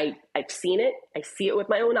 I've seen it. I see it with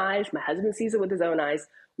my own eyes. My husband sees it with his own eyes.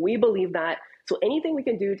 We believe that. So anything we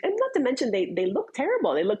can do, and not to mention they look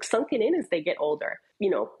terrible. They look sunken in as they get older. You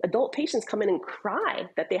know, adult patients come in and cry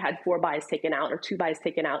that they had 4 bites taken out or 2 bites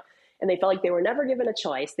taken out, and they felt like they were never given a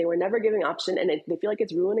choice. They were never given an option, and they feel like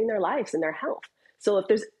it's ruining their lives and their health. So if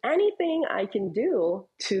there's anything I can do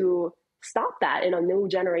to stop that in a new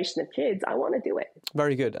generation of kids, I want to do it.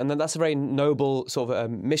 Very good. And then that's a very noble sort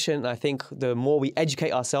of mission. I think the more we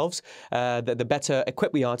educate ourselves, the better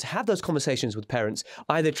equipped we are to have those conversations with parents,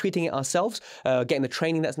 either treating it ourselves, getting the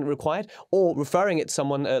training that's required, or referring it to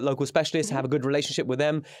someone, a local specialist, have a good relationship with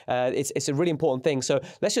them. It's a really important thing. So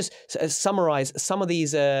let's just summarize some of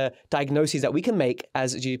these diagnoses that we can make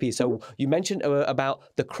as GPs. So you mentioned about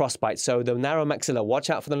the crossbite. So the narrow maxilla,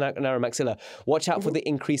 watch out for the narrow maxilla. Watch out for the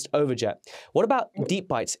increased overjet. What about deep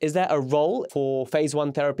bites? Is there a role for phase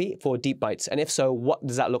 1 therapy for deep bites? And if so, what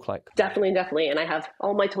does that look like? Definitely. And I have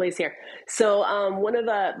all my toys here. So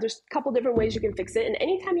there's a couple different ways you can fix it. And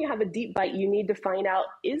anytime you have a deep bite, you need to find out,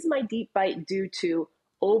 is my deep bite due to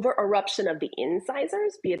over eruption of the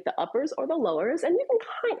incisors, be it the uppers or the lowers? And you can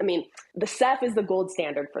the Ceph is the gold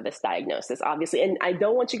standard for this diagnosis, obviously. And I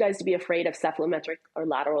don't want you guys to be afraid of cephalometric or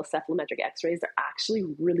lateral cephalometric x-rays. They're actually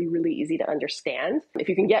really, really easy to understand if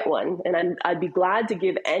you can get one. And I'd be glad to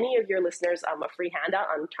give any of your listeners a free handout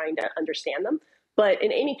on trying to understand them. But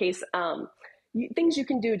in any case, things you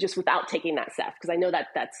can do just without taking that Ceph, because I know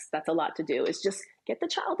that's a lot to do, is just get the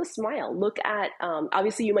child to smile. Look at,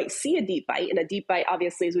 obviously you might see a deep bite, and a deep bite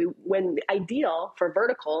obviously is when the ideal for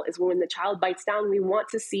vertical is when the child bites down, we want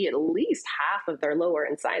to see at least half of their lower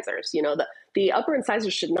incisors. You know, the upper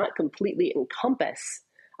incisors should not completely encompass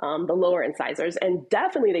the lower incisors, and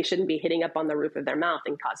definitely they shouldn't be hitting up on the roof of their mouth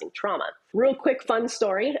and causing trauma. Real quick fun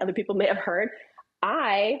story, other people may have heard.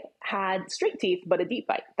 I had straight teeth, but a deep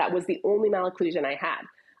bite. That was the only malocclusion I had.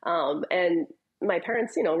 And my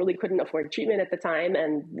parents, really couldn't afford treatment at the time.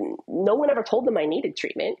 And no one ever told them I needed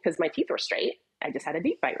treatment because my teeth were straight. I just had a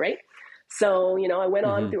deep bite, right? So, I went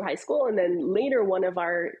on through high school. And then later, one of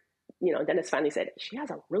our, dentists finally said, she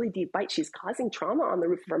has a really deep bite. She's causing trauma on the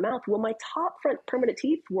roof of her mouth. Well, my top front permanent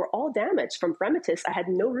teeth were all damaged from fremitus. I had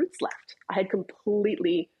no roots left. I had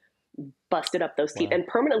completely busted up those teeth. Wow. And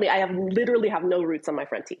permanently, I literally have no roots on my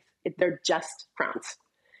front teeth. They're just crowns.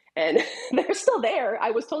 And they're still there.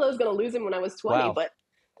 I was told I was going to lose them when I was 20, wow. But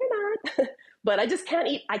they're not. But I just can't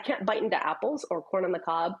I can't bite into apples or corn on the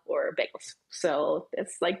cob or bagels. So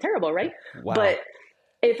it's like terrible, right? Wow. But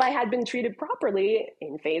if I had been treated properly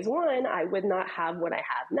in phase 1, I would not have what I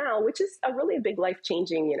have now, which is a really big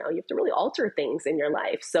life-changing, you have to really alter things in your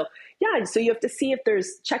life. So yeah, so you have to see if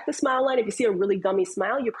check the smile line. If you see a really gummy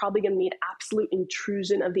smile, you're probably going to need absolute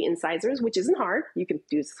intrusion of the incisors, which isn't hard. You can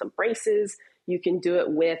do some braces. You can do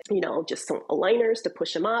it with, just some aligners to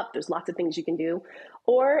push them up. There's lots of things you can do.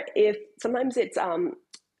 Or if sometimes it's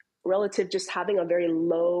relative just having a very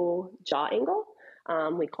low jaw angle,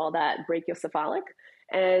 we call that brachiocephalic.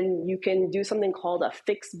 And you can do something called a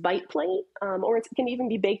fixed bite plate, or it can even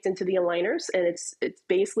be baked into the aligners. And it's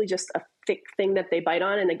basically just a thick thing that they bite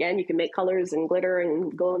on. And again, you can make colors and glitter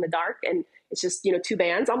and glow in the dark. And it's just, 2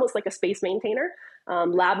 bands, almost like a space maintainer.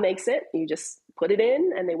 Lab makes it. You just put it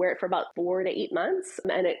in, and they wear it for about 4 to 8 months.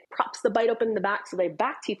 And it props the bite open in the back so the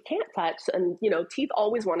back teeth can't touch. And, teeth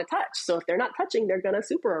always want to touch. So if they're not touching, they're going to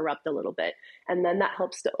super erupt a little bit. And then that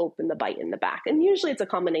helps to open the bite in the back. And usually it's a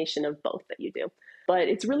combination of both that you do. But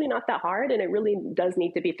it's really not that hard, and it really does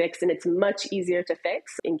need to be fixed. And it's much easier to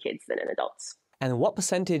fix in kids than in adults. And what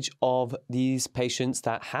percentage of these patients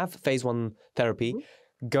that have phase 1 therapy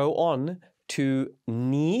go on to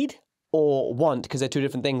need or want, because they're 2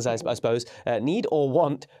 different things, I suppose, need or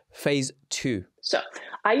want phase 2? So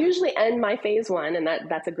I usually end my phase 1, and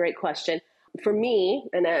that's a great question. For me,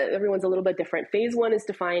 and everyone's a little bit different, phase 1 is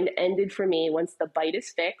ended for me once the bite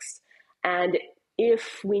is fixed. And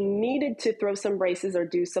if we needed to throw some braces or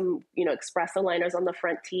do some, express aligners on the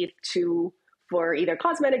front teeth to for either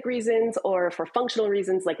cosmetic reasons or for functional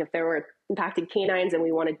reasons, like if there were impacted canines and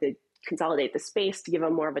we wanted to consolidate the space to give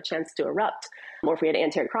them more of a chance to erupt, or if we had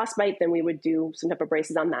anterior crossbite, then we would do some type of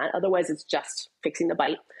braces on that. Otherwise, it's just fixing the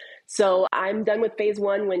bite. So I'm done with phase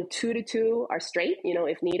one when 2 to 2 are straight,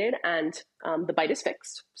 if needed, and the bite is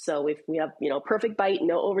fixed. So if we have, perfect bite,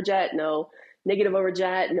 no overjet, no negative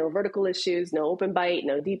overjet, no vertical issues, no open bite,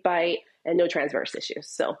 no deep bite, and no transverse issues.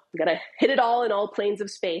 So you got to hit it all in all planes of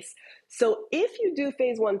space. So if you do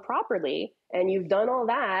phase one properly and you've done all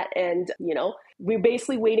that, and, we're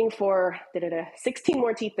basically waiting for 16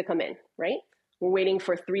 more teeth to come in, right? We're waiting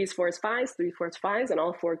for 3s, 4s, 5s, 3s, 4s, 5s, and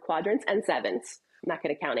all 4 quadrants and 7s. I'm not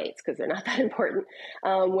going to count 8s because they're not that important,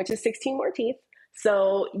 which is 16 more teeth.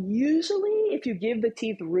 So usually if you give the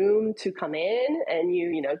teeth room to come in and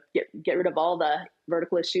you get rid of all the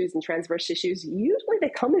vertical issues and transverse issues, usually they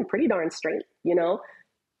come in pretty darn straight,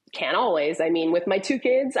 Can't always. I mean, with my 2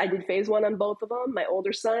 kids, I did phase one on both of them. My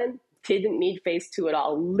older son didn't need phase 2 at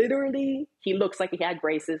all. Literally, he looks like he had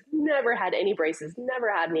braces, never had any braces,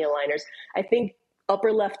 never had any aligners. I think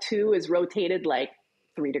upper left 2 is rotated like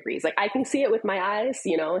 3 degrees. Like I can see it with my eyes,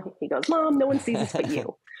 He goes, "Mom, no one sees this but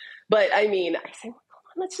you." But I mean, I say, well, come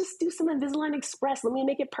on, let's just do some Invisalign Express. Let me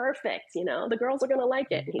make it perfect. The girls are going to like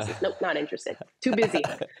it. And he says, "Nope, not interested. Too busy."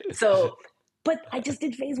 So, but I just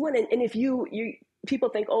did phase one. And if you people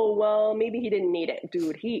think, "Oh, well, maybe he didn't need it."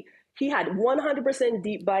 Dude, he had 100%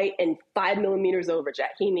 deep bite and 5 millimeters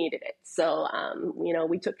overjet. He needed it. So,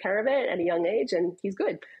 we took care of it at a young age and he's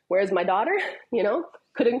good. Whereas my daughter,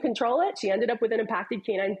 couldn't control it. She ended up with an impacted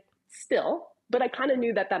canine still. But I kind of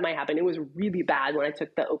knew that might happen. It was really bad when I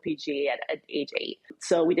took the OPG at age 8.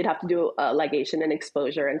 So we did have to do a ligation and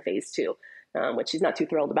exposure in phase 2, which she's not too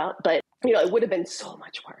thrilled about. But, it would have been so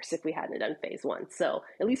much worse if we hadn't done phase 1. So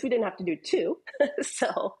at least we didn't have to do 2.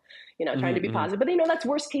 So, trying to be positive. But, that's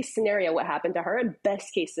worst case scenario what happened to her, and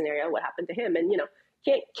best case scenario what happened to him. And,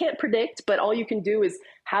 can't predict, but all you can do is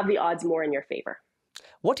have the odds more in your favor.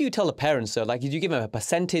 What do you tell the parents, though? Like, did you give them a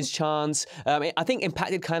percentage chance? I think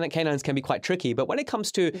impacted canines can be quite tricky, but when it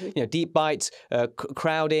comes to deep bites,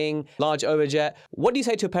 crowding, large overjet, what do you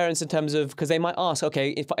say to parents in terms of, because they might ask,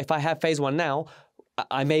 okay, if I have phase 1 now,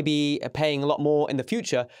 I may be paying a lot more in the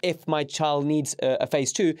future if my child needs a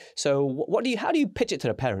phase 2. So how do you pitch it to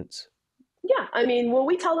the parents? Yeah, I mean, well,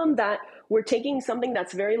 we tell them that we're taking something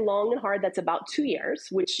that's very long and hard, that's about 2 years,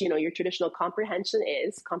 which, your traditional comprehensive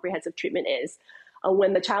treatment is.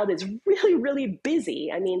 When the child is really, really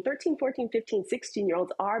busy. I mean, 13, 14, 15,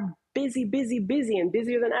 16-year-olds are busy, and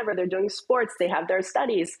busier than ever. They're doing sports. They have their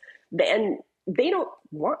studies. And they don't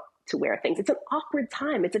want to wear things. It's an awkward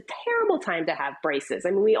time. It's a terrible time to have braces.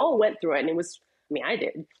 I mean, we all went through it. And it was, I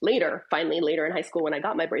did finally later in high school when I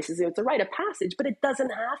got my braces. It's a rite of passage, but it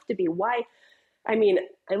doesn't have to be. Why? I mean,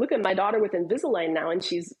 I look at my daughter with Invisalign now, and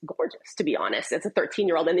she's gorgeous, to be honest. It's a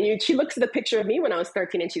 13-year-old. And then she looks at the picture of me when I was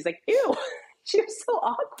 13, and she's like, ew. She was so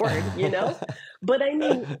awkward, But I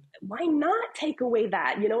mean, why not take away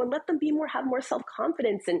that, and let them have more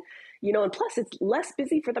self-confidence, and, and plus it's less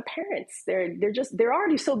busy for the parents. They're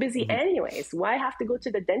already so busy anyways. Why have to go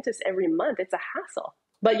to the dentist every month? It's a hassle.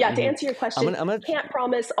 But yeah, to answer your question, can't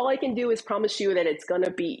promise. All I can do is promise you that it's going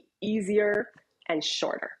to be easier and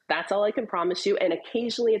shorter. That's all I can promise you. And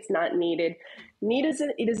occasionally it's not needed.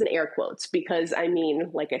 It is in air quotes, because I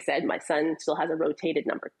mean, like I said, my son still has a rotated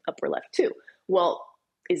upper left 2. Well,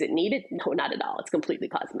 is it needed? No, not at all. It's completely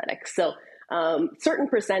cosmetic. So certain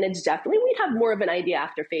percentage, definitely. We'd have more of an idea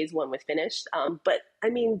after phase 1 was finished. But I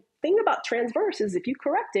mean, thing about transverse is if you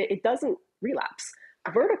correct it, it doesn't relapse.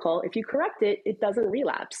 Vertical, if you correct it, it doesn't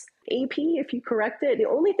relapse. AP, if you correct it, the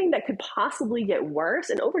only thing that could possibly get worse,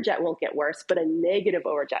 an overjet won't get worse, but a negative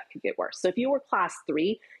overjet could get worse. So if you were class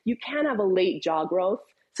 3, you can have a late jaw growth.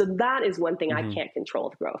 So that is one thing I can't control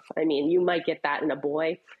with growth. I mean, you might get that in a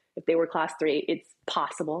boy. If they were class 3, it's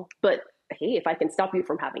possible. But hey, if I can stop you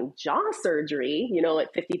from having jaw surgery,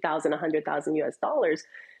 at $50,000, $100,000 US,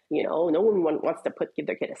 no one wants to give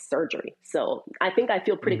their kid a surgery. So I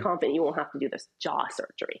feel pretty confident you won't have to do this jaw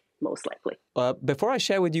surgery, most likely. Before I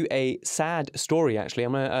share with you a sad story, actually,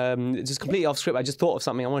 I'm going to, just completely off script, I just thought of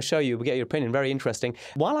something I want to show you. We'll get your opinion. Very interesting.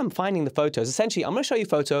 While I'm finding the photos, essentially, I'm going to show you a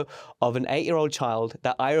photo of an 8-year-old child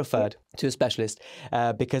that I referred to a specialist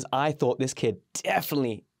because I thought this kid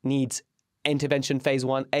definitely needs intervention phase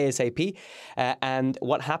 1 ASAP. And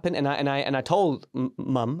what happened, and I told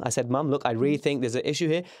Mum, I said, Mum, look, I really think there's an issue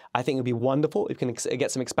here. I think it would be wonderful if we can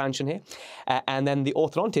get some expansion here. And then the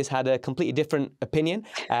orthodontist had a completely different opinion,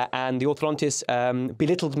 and the orthodontist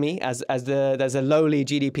belittled me as there's a lowly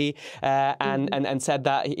GDP, and said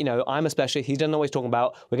that, you know, I'm a specialist. He doesn't know what he's talking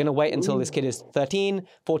about. We're going to wait until this kid is 13,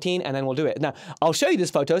 14, and then we'll do it. Now, I'll show you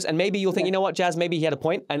these photos, and maybe you'll think, you know what, Jazz, maybe he had a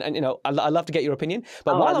point, and you know, I'd love to get your opinion.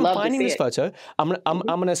 But while I'm finding this photo, I'm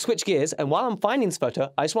going to switch gears, and while I'm finding this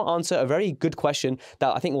photo, I just want to answer a very good question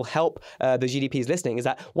that I think will help the GDPs listening, is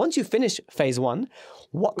that once you finish phase 1,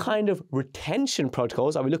 what kind of retention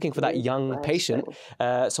protocols are we looking for that young patient?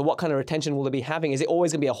 So what kind of retention will they be having? Is it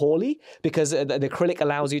always going to be a Hawley because the acrylic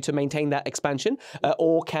allows you to maintain that expansion?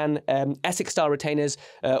 Or can Essex-style retainers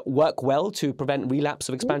work well to prevent relapse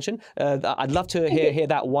of expansion? I'd love to hear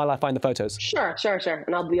that while I find the photos. Sure.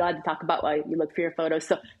 And I'll be glad to talk about why you look for your photos.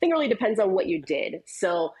 So I think it really depends on what you did.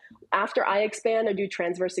 So after I expand or do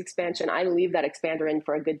transverse expansion, I leave that expander in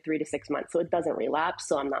for a good 3 to 6 months. So it doesn't relapse.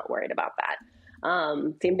 So I'm not worried about that.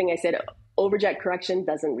 Same thing I said, overjet correction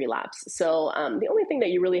doesn't relapse. So the only thing that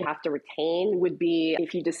you really have to retain would be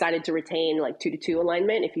if you decided to retain like 2-to-2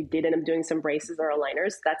 alignment. If you did end up doing some braces or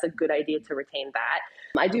aligners, that's a good idea to retain that.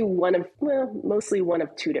 I do mostly one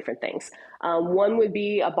of 2 different things. One would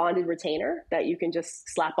be a bonded retainer that you can just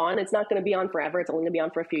slap on. It's not going to be on forever. It's only going to be on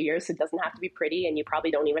for a few years. So it doesn't have to be pretty, and you probably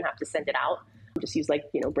don't even have to send it out. Just use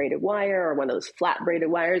braided wire or one of those flat braided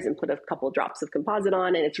wires and put a couple of drops of composite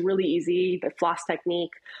on, and it's really easy, the floss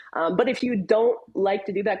technique. But if you don't like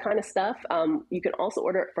to do that kind of stuff, you can also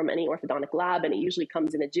order it from any orthodontic lab, and it usually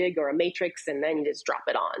comes in a jig or a matrix, and then you just drop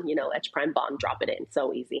it on, etch prime bond, drop it in.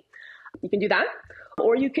 So easy. You can do that.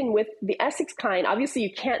 Or you can, with the Essex kind, obviously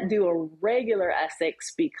you can't do a regular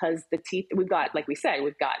Essex because the teeth, we've got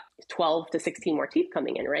 12 to 16 more teeth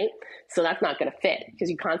coming in, right? So that's not going to fit because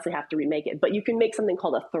you constantly have to remake it. But you can make something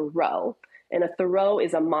called a Thoreau. And a Thoreau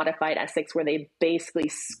is a modified Essex where they basically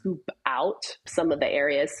scoop out some of the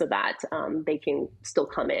areas so that they can still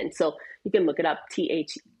come in. So you can look it up, Theroux,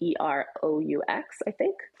 I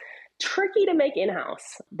think. Tricky to make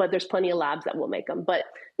in-house, but there's plenty of labs that will make them. But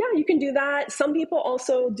yeah, you can do that. Some people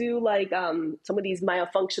also do some of these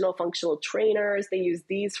myofunctional functional trainers. They use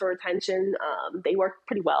these for retention. They work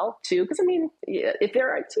pretty well too, because if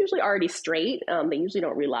it's usually already straight, they usually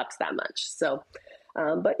don't relapse that much. So,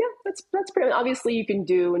 but yeah, that's pretty. Obviously, you can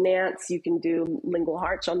do Nance, you can do lingual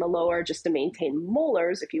arch on the lower just to maintain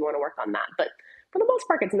molars if you want to work on that. But for the most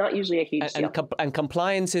part, it's not usually a huge deal. And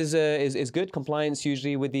compliance is good. Compliance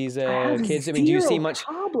usually with these kids. Do you see much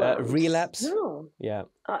relapse? No. Yeah.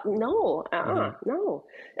 No. No.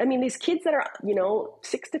 These kids that are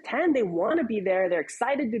 6 to 10, they want to be there. They're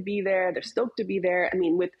excited to be there. They're stoked to be there.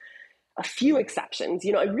 With a few exceptions,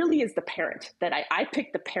 it really is the parent that I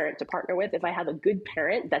pick the parent to partner with. If I have a good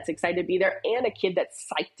parent that's excited to be there and a kid that's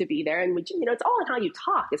psyched to be there, and it's all in how you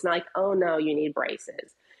talk. It's not like, oh no, you need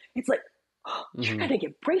braces. It's like, oh, you're going to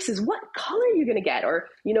get braces. What color are you going to get? Or,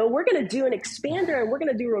 we're going to do an expander and we're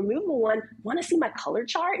going to do a removable one. Want to see my color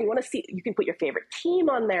chart? You want to see, you can put your favorite team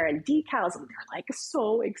on there and decals. And they're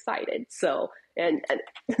so excited. So, and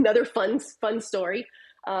another fun story.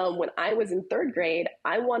 When I was in 3rd grade,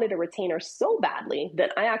 I wanted a retainer so badly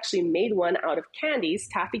that I actually made one out of candies,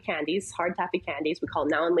 taffy candies, hard taffy candies. We call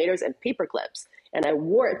now and laters, and paper clips. And I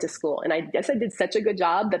wore it to school. And I guess I did such a good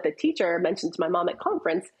job that the teacher mentioned to my mom at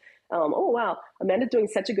conference, oh, wow, Amanda's doing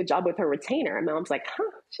such a good job with her retainer. And mom's like,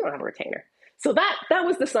 she don't have a retainer. So that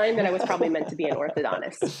was the sign that I was probably meant to be an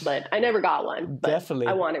orthodontist, but I never got one. But definitely.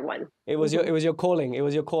 I wanted one. It was your calling. It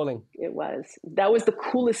was your calling. It was. That was the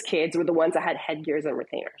coolest kids were the ones that had headgears and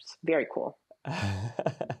retainers. Very cool.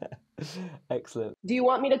 Excellent. Do you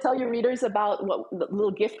want me to tell your readers about what the little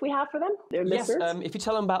gift we have for them? Their listeners? Yes. If you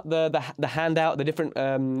tell them about the handout, the different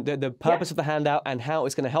the purpose of the handout, and how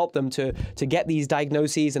it's going to help them to get these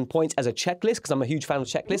diagnoses and points as a checklist, because I'm a huge fan of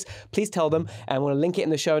checklists. Please tell them, and I'm going to link it in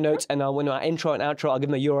the show notes. And when I intro and outro, I'll give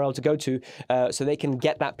them a URL to go to, so they can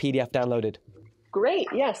get that PDF downloaded. Great.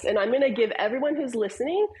 Yes, and I'm going to give everyone who's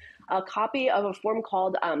listening a copy of a form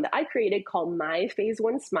called that I created called My Phase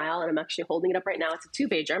 1 Smile, and I'm actually holding it up right now. It's a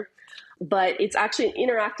 2-pager, but it's actually an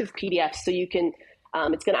interactive PDF. So you can,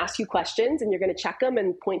 it's going to ask you questions, and you're going to check them,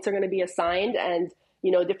 and points are going to be assigned, and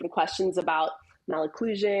different questions about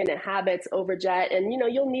malocclusion and habits, overjet, and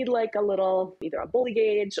you'll need like a little either a bully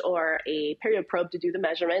gauge or a perio probe to do the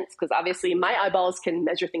measurements, because obviously my eyeballs can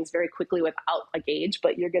measure things very quickly without a gauge,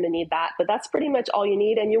 but you're going to need that. But that's pretty much all you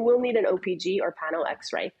need, and you will need an OPG or pano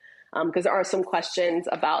X-ray. Because there are some questions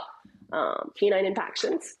about canine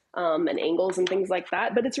impactions and angles and things like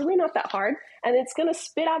that. But it's really not that hard. And it's going to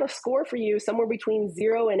spit out a score for you somewhere between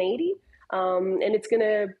 0 and 80. And it's going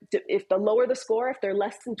to, if the lower the score, if they're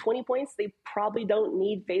less than 20 points, they probably don't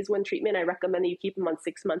need phase 1 treatment. I recommend that you keep them on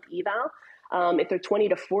 6-month eval. If they're 20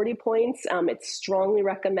 to 40 points, it's strongly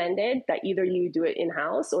recommended that either you do it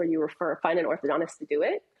in-house or you find an orthodontist to do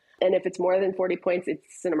it. And if it's more than 40 points,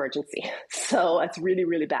 it's an emergency. So it's really,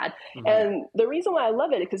 really bad. Mm-hmm. And the reason why I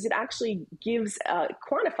love it is because it actually gives,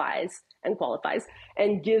 quantifies and qualifies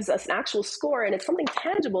and gives us an actual score. And it's something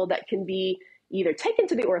tangible that can be either taken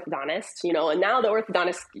to the orthodontist, and now the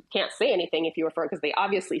orthodontist can't say anything if you refer, because they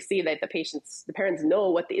obviously see that the parents know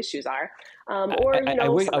what the issues are. I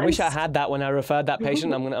wish I had that when I referred that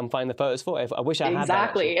patient. I'm finding the photos for it. I wish I had that.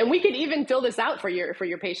 Exactly. And we could even fill this out for your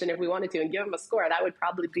patient if we wanted to and give them a score. That would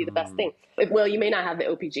probably be the best thing. Well, you may not have the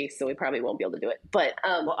OPG, so we probably won't be able to do it. But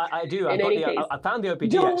well, I do. I found the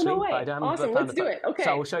OPG actually. No way. But I don't awesome. Let's do it. Okay.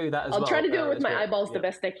 So I will show you that as well. I'll try to do it with my eyeballs the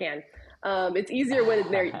best I can. It's easier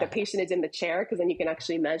when the patient is in the chair because then you can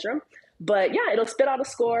actually measure them. But yeah, it'll spit out a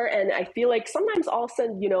score. And I feel like sometimes all of a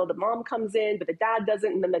sudden, the mom comes in, but the dad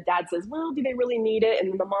doesn't. And then the dad says, well, do they really need it?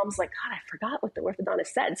 And then the mom's like, God, I forgot what the orthodontist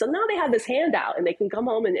said. So now they have this handout and they can come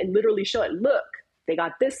home and literally show it. Look, they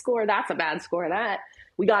got this score. That's a bad score.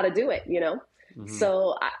 We got to do it, Mm-hmm.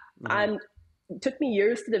 So it took me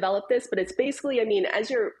years to develop this, but it's basically,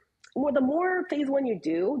 the more phase 1 you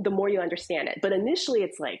do, the more you understand it. But initially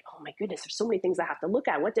it's like, oh my goodness, there's so many things I have to look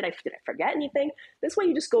at. Did I forget anything? This way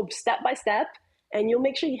you just go step by step and you'll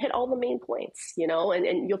make sure you hit all the main points,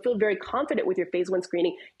 and you'll feel very confident with your phase 1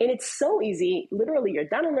 screening. And it's so easy. Literally your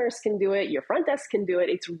dental nurse can do it. Your front desk can do it.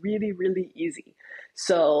 It's really, really easy.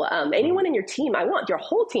 So anyone in your team, I want your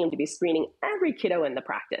whole team to be screening every kiddo in the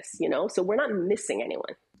practice, so we're not missing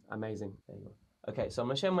anyone. Amazing. There you go. Okay. So I'm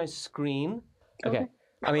going to share my screen. Okay.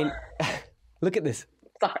 Look at this.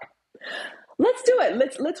 Sorry. Let's do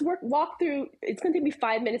it. Let's walk through. It's going to take me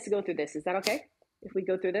 5 minutes to go through this. Is that okay? If we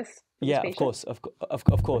go through this? Yeah, of course.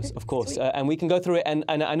 And we can go through it. And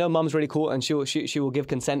I know Mum's really cool, and she will give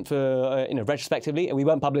consent for retrospectively, and we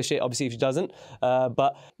won't publish it obviously if she doesn't.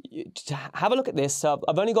 But have a look at this. So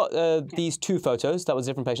I've only got these 2 photos. That was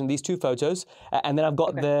a different patient. These 2 photos, and then I've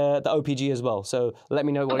got the OPG as well. So let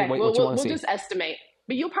me know what you want to see. We'll just estimate.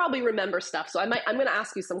 But you'll probably remember stuff. So I'm going to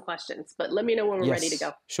ask you some questions, but let me know when we're ready to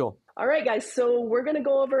go. Sure. All right, guys. So we're going to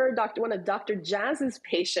go over one of Dr. Jazz's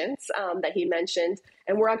patients that he mentioned.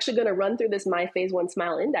 And we're actually going to run through this My Phase 1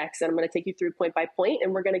 Smile Index. And I'm going to take you through point by point.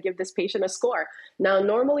 And we're going to give this patient a score. Now,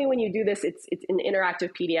 normally when you do this, it's an interactive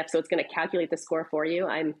PDF. So it's going to calculate the score for you.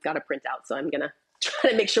 I've got a printout. So I'm going to try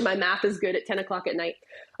to make sure my math is good at 10 o'clock at night.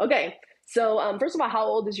 Okay. So first of all, how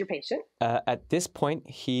old is your patient? At this point,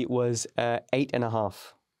 he was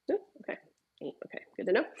 8.5. Okay, 8. Okay, good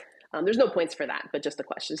to know. There's no points for that, but just the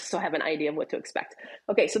questions, so I have an idea of what to expect.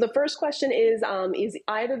 Okay, so the first question is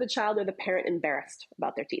either the child or the parent embarrassed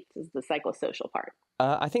about their teeth? This is the psychosocial part.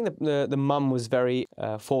 I think the mum was very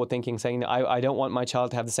forward-thinking, saying that I don't want my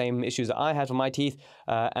child to have the same issues that I had with my teeth.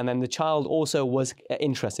 And then the child also was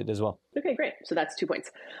interested as well. Okay, great. So that's 2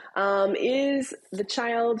 points. Is the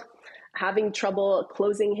child having trouble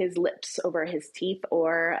closing his lips over his teeth,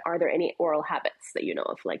 or are there any oral habits that you know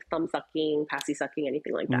of, like thumb sucking, passy sucking,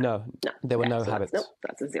 anything like that? No, there were no habits.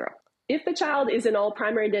 That's a 0. If the child is an all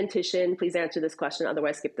primary dentition, please answer this question.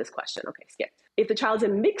 Otherwise, skip this question. Okay, skip. If the child's a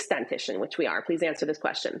mixed dentition, which we are, please answer this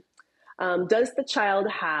question. Does the child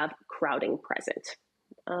have crowding present?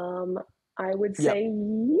 I would say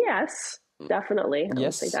yes, definitely. I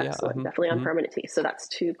would say that's definitely on permanent teeth. So that's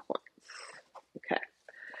 2 points. Okay.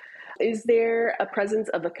 Is there a presence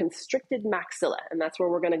of a constricted maxilla? And that's where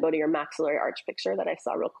we're going to go to your maxillary arch picture that I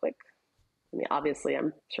saw real quick. Obviously,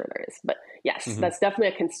 I'm sure there is. But yes, that's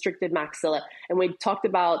definitely a constricted maxilla. And we talked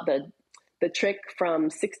about the trick from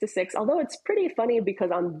 6 to 6, although it's pretty funny because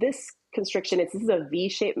on this constriction, this is a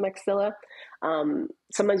V-shaped maxilla.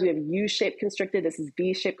 Sometimes we have U-shaped constricted. This is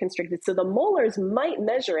V-shaped constricted. So the molars might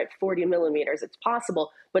measure at 40 millimeters. It's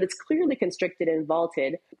possible, but it's clearly constricted and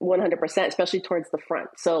vaulted 100%, especially towards the front.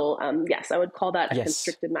 So yes, I would call that a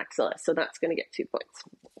constricted maxilla. So that's going to get 2 points.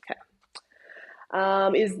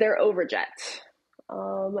 Okay. Is there overjet?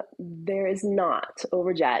 There is not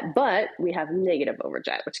overjet, but we have negative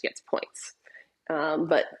overjet, which gets points.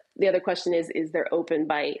 But the other question is there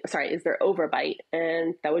overbite?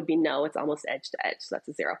 And that would be no, it's almost edge to edge. So that's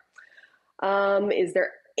a 0. Is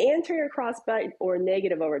there anterior crossbite or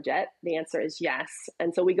negative overjet? The answer is yes.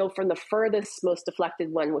 And so we go from the furthest, most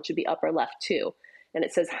deflected one, which would be upper left 2. And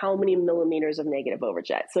it says how many millimeters of negative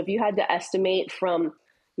overjet. So if you had to estimate from,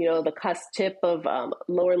 the cusp tip of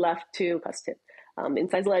lower left to cusp tip,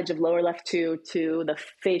 incisal edge of lower left 2 to the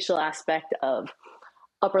facial aspect of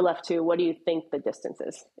upper left 2. What do you think the distance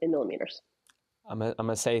is in millimeters? I'm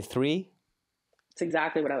gonna say 3. It's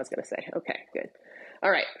exactly what I was going to say. Okay, good.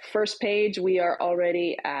 All right, first page, we are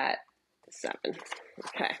already at 7.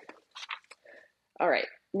 Okay. All right,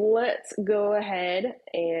 let's go ahead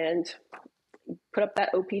and put up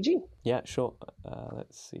that OPG. Yeah, sure.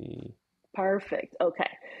 Let's see. Perfect. Okay.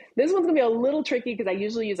 This one's going to be a little tricky because I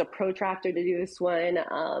usually use a protractor to do this one,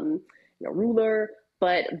 a ruler.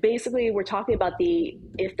 But basically, we're talking about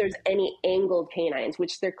if there's any angled canines,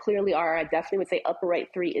 which there clearly are. I definitely would say upper right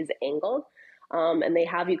 3 is angled. And they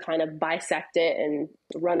have you kind of bisect it and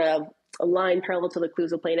run a line parallel to the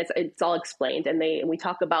occlusal plane. It's all explained. And we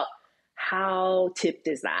talk about how tipped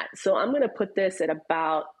is that. So I'm going to put this at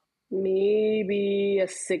about maybe a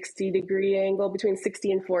 60-degree angle, between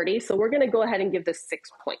 60 and 40. So we're going to go ahead and give this 6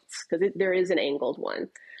 points because there is an angled one.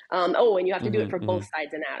 And you have to do it for both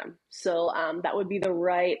sides anatomy. So that would be the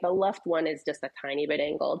right. The left one is just a tiny bit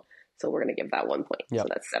angled. So we're going to give that 1 point. Yep. So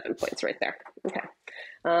that's 7 points right there. Okay.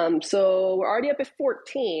 So we're already up at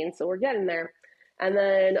 14. So we're getting there. And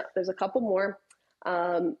then there's a couple more.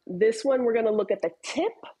 This one, we're going to look at the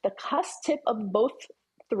tip, the cusp tip of both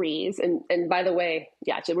 3s. And by the way,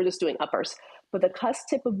 we're just doing uppers. But the cusp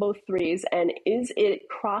tip of both 3s, and is it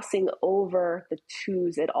crossing over the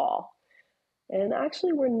 2s at all? And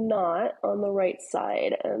actually, we're not on the right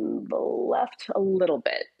side and the left a little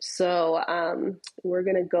bit. So we're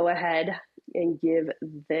going to go ahead and give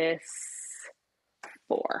this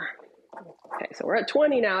 4. Okay, so we're at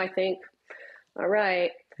 20 now, I think. All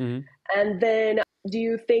right. Mm-hmm. And then do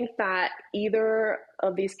you think that either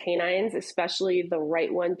of these canines, especially the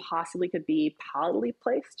right one, possibly could be palatally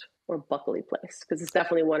placed or buccally placed? Because it's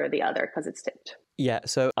definitely one or the other because it's tipped. Yeah,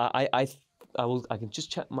 so I can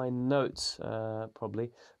just check my notes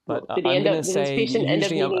probably, but did this patient end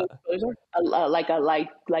up needing exposure, like a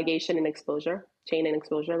ligation and exposure, chain and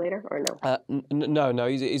exposure later, or no? No,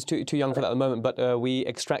 he's too young for that at the moment. But I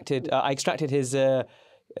extracted his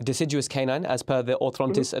deciduous canine as per the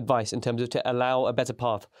orthodontist advice in terms of to allow a better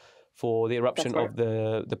path for the eruption of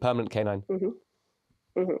the permanent canine.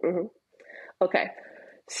 Okay,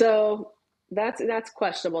 so that's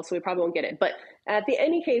questionable, so we probably won't get it. But at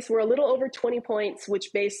any case, we're a little over 20 points,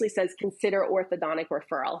 which basically says consider orthodontic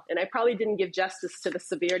referral. And I probably didn't give justice to the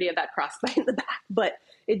severity of that crossbite in the back, but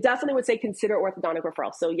it definitely would say consider orthodontic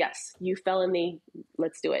referral. So yes, you fell in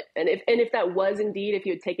let's do it. And if that was indeed, if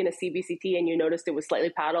you had taken a CBCT and you noticed it was slightly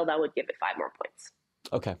paddled, that would give it 5 more points.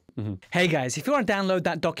 Okay. Mm-hmm. Hey guys, if you want to download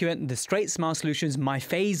that document, the Straight Smile Solutions My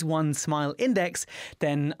Phase 1 Smile Index,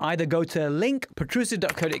 then either go to the link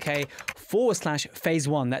protrusive.co.uk/phase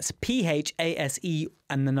 1. That's PHASE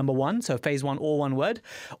and the number 1, so phase 1, all one word.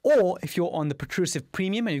 Or if you're on the Protrusive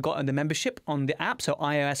Premium and you've got the membership on the app, so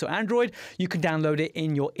iOS or Android, you can download it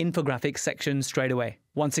in your infographics section straight away.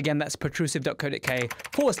 Once again, that's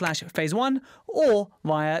protrusive.co.uk/phase 1 or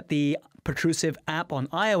via the Protrusive app on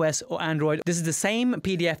iOS or Android. This is the same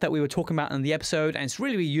PDF that we were talking about in the episode, and it's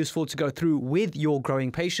really, really useful to go through with your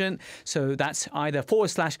growing patient. So that's either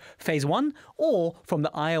 /phase 1 or from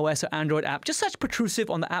the iOS or Android app. Just search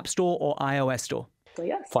Protrusive on the App Store or iOS Store. Well,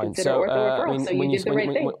 yes, fine. So you did the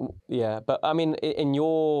right thing. Yeah, but I mean, in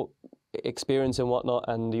your experience and whatnot,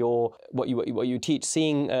 and what you teach,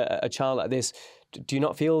 seeing a child like this, do you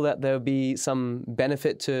not feel that there would be some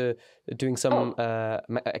benefit to doing some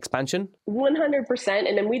expansion? 100%.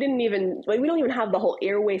 And then we don't even have the whole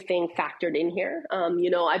airway thing factored in here.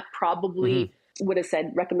 I probably would have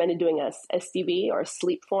recommended doing a SDV or a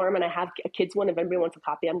sleep form. And I have a kids one. If anybody wants a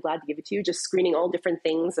copy, I'm glad to give it to you. Just screening all different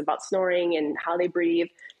things about snoring and how they breathe.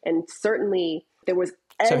 And certainly there was.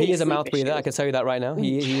 So he is a mouth breather. I can tell you that right now.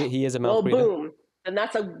 He is a mouth breather. Boom. And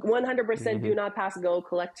that's a 100% do not pass go,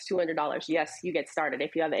 collect $200. Yes, you get started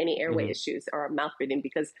if you have any airway issues or mouth breathing,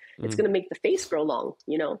 because it's going to make the face grow long,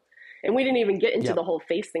 And we didn't even get into the whole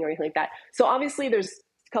face thing or anything like that. So obviously there's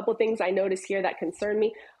a couple of things I noticed here that concern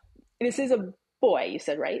me. This is a boy, you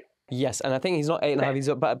said, right? Yes, and I think he's not 8.5, he's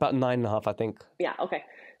about 9.5, I think. Yeah, okay.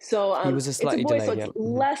 So he was a slightly it's a boy, delayed, so it's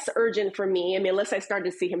less urgent for me. I mean, unless I started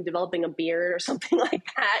to see him developing a beard or something like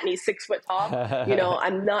that, and he's 6 foot tall,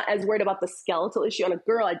 I'm not as worried about the skeletal issue. On a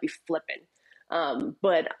girl, I'd be flipping.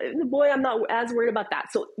 But the boy, I'm not as worried about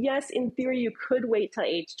that. So yes, in theory, you could wait till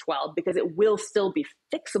age 12 because it will still be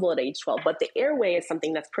fixable at age 12. But the airway is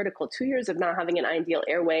something that's critical. 2 years of not having an ideal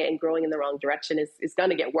airway and growing in the wrong direction is going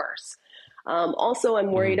to get worse. Also,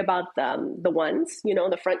 I'm worried about the ones,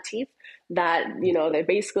 the front teeth that, they're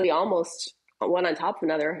basically almost one on top of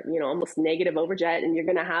another, almost negative overjet, and you're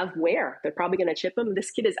going to have wear. They're probably going to chip them.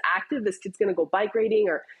 This kid is active. This kid's going to go bike raiding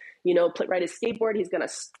or, ride his skateboard, he's going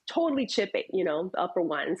to totally chip it, the upper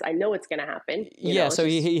ones. I know it's going to happen. So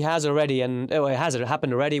he has already, and it has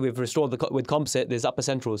happened already. We've restored with composite, there's upper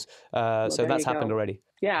centrals. So that's happened already.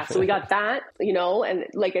 Yeah, so we got that, and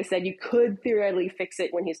like I said, you could theoretically fix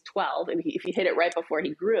it when he's 12 if you hit it right before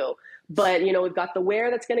he grew. But, we've got the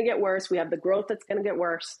wear that's going to get worse. We have the growth that's going to get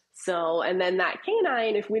worse. So, and then that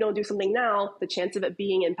canine, if we don't do something now, the chance of it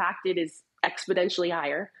being impacted is exponentially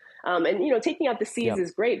higher. And, taking out the seeds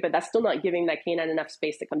is great, but that's still not giving that canine enough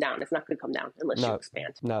space to come down. It's not going to come down unless you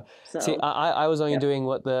expand. No. So, see, I was only doing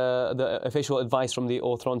what the official advice from the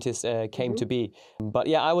orthodontist came to be. But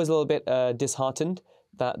yeah, I was a little bit disheartened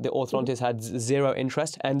that the orthodontist had zero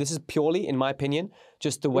interest. And this is purely, in my opinion,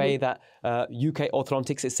 just the way that UK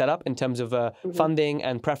orthodontics is set up in terms of funding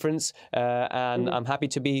and preference. And I'm happy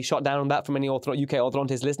to be shot down on that from any UK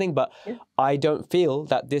orthodontists listening. But I don't feel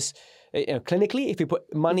that this... clinically, if you put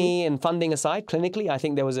money and funding aside, clinically, I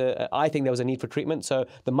think there was a need for treatment. So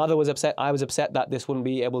the mother was upset. I was upset that this wouldn't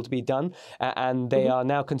be able to be done, and they are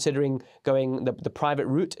now considering going the private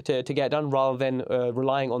route to get it done rather than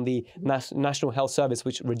relying on the National Health Service,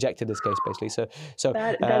 which rejected this case basically. So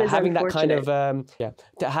that is having that kind of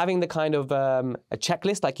having the kind of a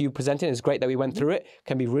checklist like you presented is great that we went through it,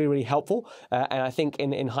 can be really, really helpful. And I think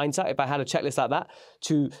in hindsight, if I had a checklist like that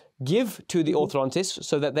to give to the orthodontist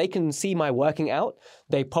so that they can see my working out,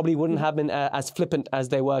 they probably wouldn't have been as flippant as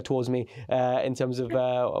they were towards me in terms of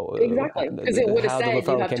exactly, because it would have said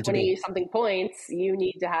you have 20-something points, you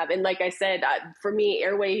need to have, and like I said, for me,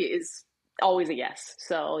 airway is always a yes.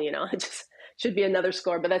 So it just should be another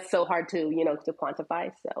score, but that's so hard to to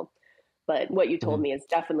quantify. So, but what you told me is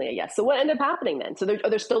definitely a yes. So what ended up happening then? So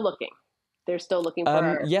they're still looking. They're still looking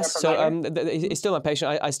for yes, so he's still my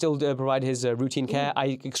patient. I still provide his routine care.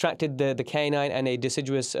 I extracted the canine and a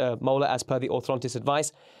deciduous molar as per the orthodontist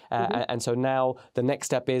advice. And so now the next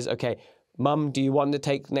step is, okay, Mum, do you want to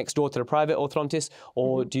take next door to the private orthodontist,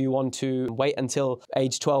 or do you want to wait until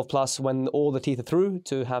age 12 plus when all the teeth are through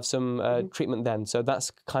to have some treatment then? So that's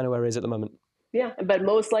kind of where it is at the moment. Yeah, but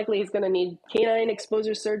most likely he's going to need canine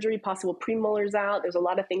exposure surgery, possible premolars out. There's a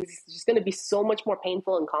lot of things. It's just going to be so much more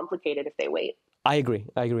painful and complicated if they wait. I agree,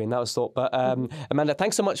 and that was thought. But Amanda,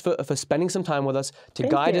 thanks so much for spending some time with us to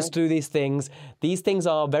guide us through these things. These things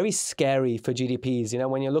are very scary for GDPs.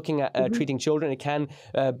 When you're looking at treating children, it can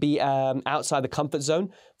be outside the comfort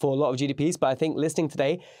zone for a lot of GDPs. But I think listening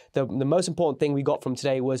today, the most important thing we got from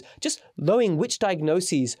today was just knowing which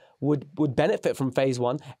diagnoses would benefit from phase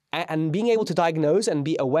one and being able to diagnose and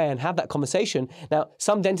be aware and have that conversation. Now,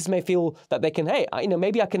 some dentists may feel that they can, hey,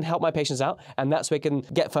 maybe I can help my patients out, and that's where we can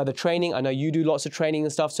get further training. I know you do lots of training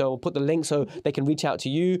and stuff, so I'll put the link so they can reach out to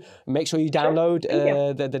you. Make sure you download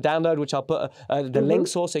the download, which I'll put the link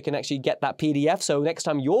source so you can actually get that PDF. So next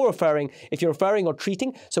time you're referring, if you're referring or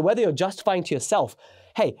treating, so whether you're justifying to yourself,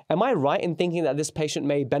 hey, am I right in thinking that this patient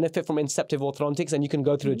may benefit from Interceptive Orthodontics, and you can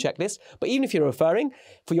go through the checklist? But even if you're referring,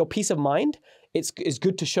 for your peace of mind, it's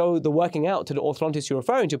good to show the working out to the orthodontist you're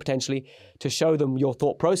referring to potentially, to show them your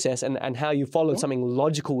thought process and how you followed something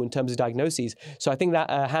logical in terms of diagnoses. So I think that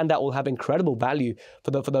handout will have incredible value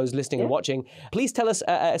for those listening and watching. Please tell us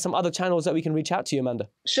some other channels that we can reach out to you, Amanda.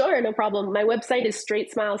 Sure, no problem. My website is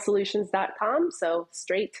straightsmilesolutions.com. So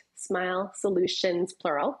Straight Smile Solutions,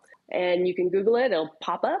 plural. And you can Google it, it'll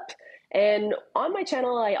pop up. And on my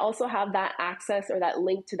channel, I also have that access or that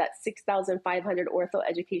link to that 6,500 ortho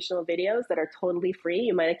educational videos that are totally free.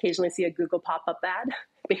 You might occasionally see a Google pop-up ad.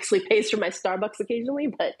 Basically pays for my Starbucks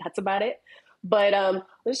occasionally, but that's about it. But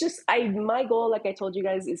my goal, like I told you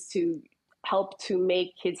guys, is to help to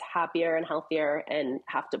make kids happier and healthier and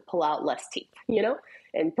have to pull out less teeth,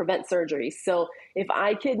 and prevent surgery. So if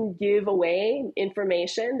I can give away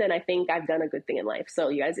information, then I think I've done a good thing in life. So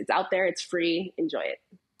you guys, it's out there, it's free, enjoy it.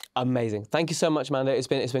 Amazing. Thank you so much, Amanda. It's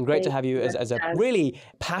been great to have you as a really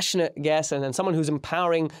passionate guest and someone who's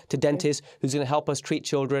empowering to dentists, who's going to help us treat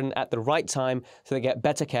children at the right time so they get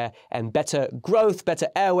better care and better growth, better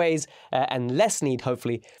airways, and less need,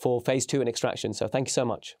 hopefully, for phase 2 and extraction. So thank you so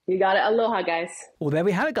much. You got it. Aloha, guys. Well, there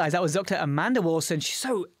we have it, guys. That was Dr. Amanda Wilson. She's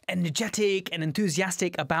so energetic and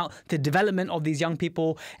enthusiastic about the development of these young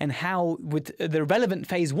people and how with the relevant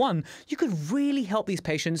phase 1, you could really help these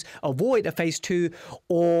patients avoid a phase 2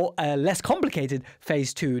 or or a less complicated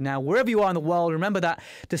phase 2. Now, wherever you are in the world, remember that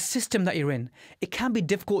the system that you're in, it can be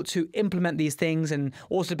difficult to implement these things, and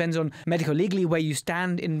also depends on medical legally where you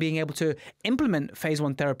stand in being able to implement phase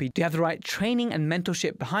 1 therapy. Do you have the right training and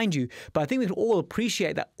mentorship behind you? But I think we can all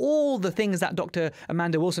appreciate that all the things that Dr.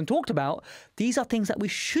 Amanda Wilson talked about, these are things that we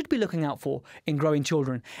should be looking out for in growing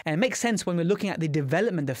children. And it makes sense when we're looking at the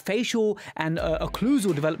development, the facial and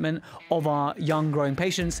occlusal development of our young growing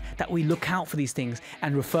patients, that we look out for these things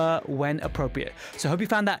and refer when appropriate. So I hope you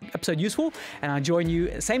found that episode useful, and I'll join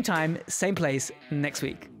you same time, same place next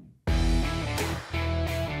week.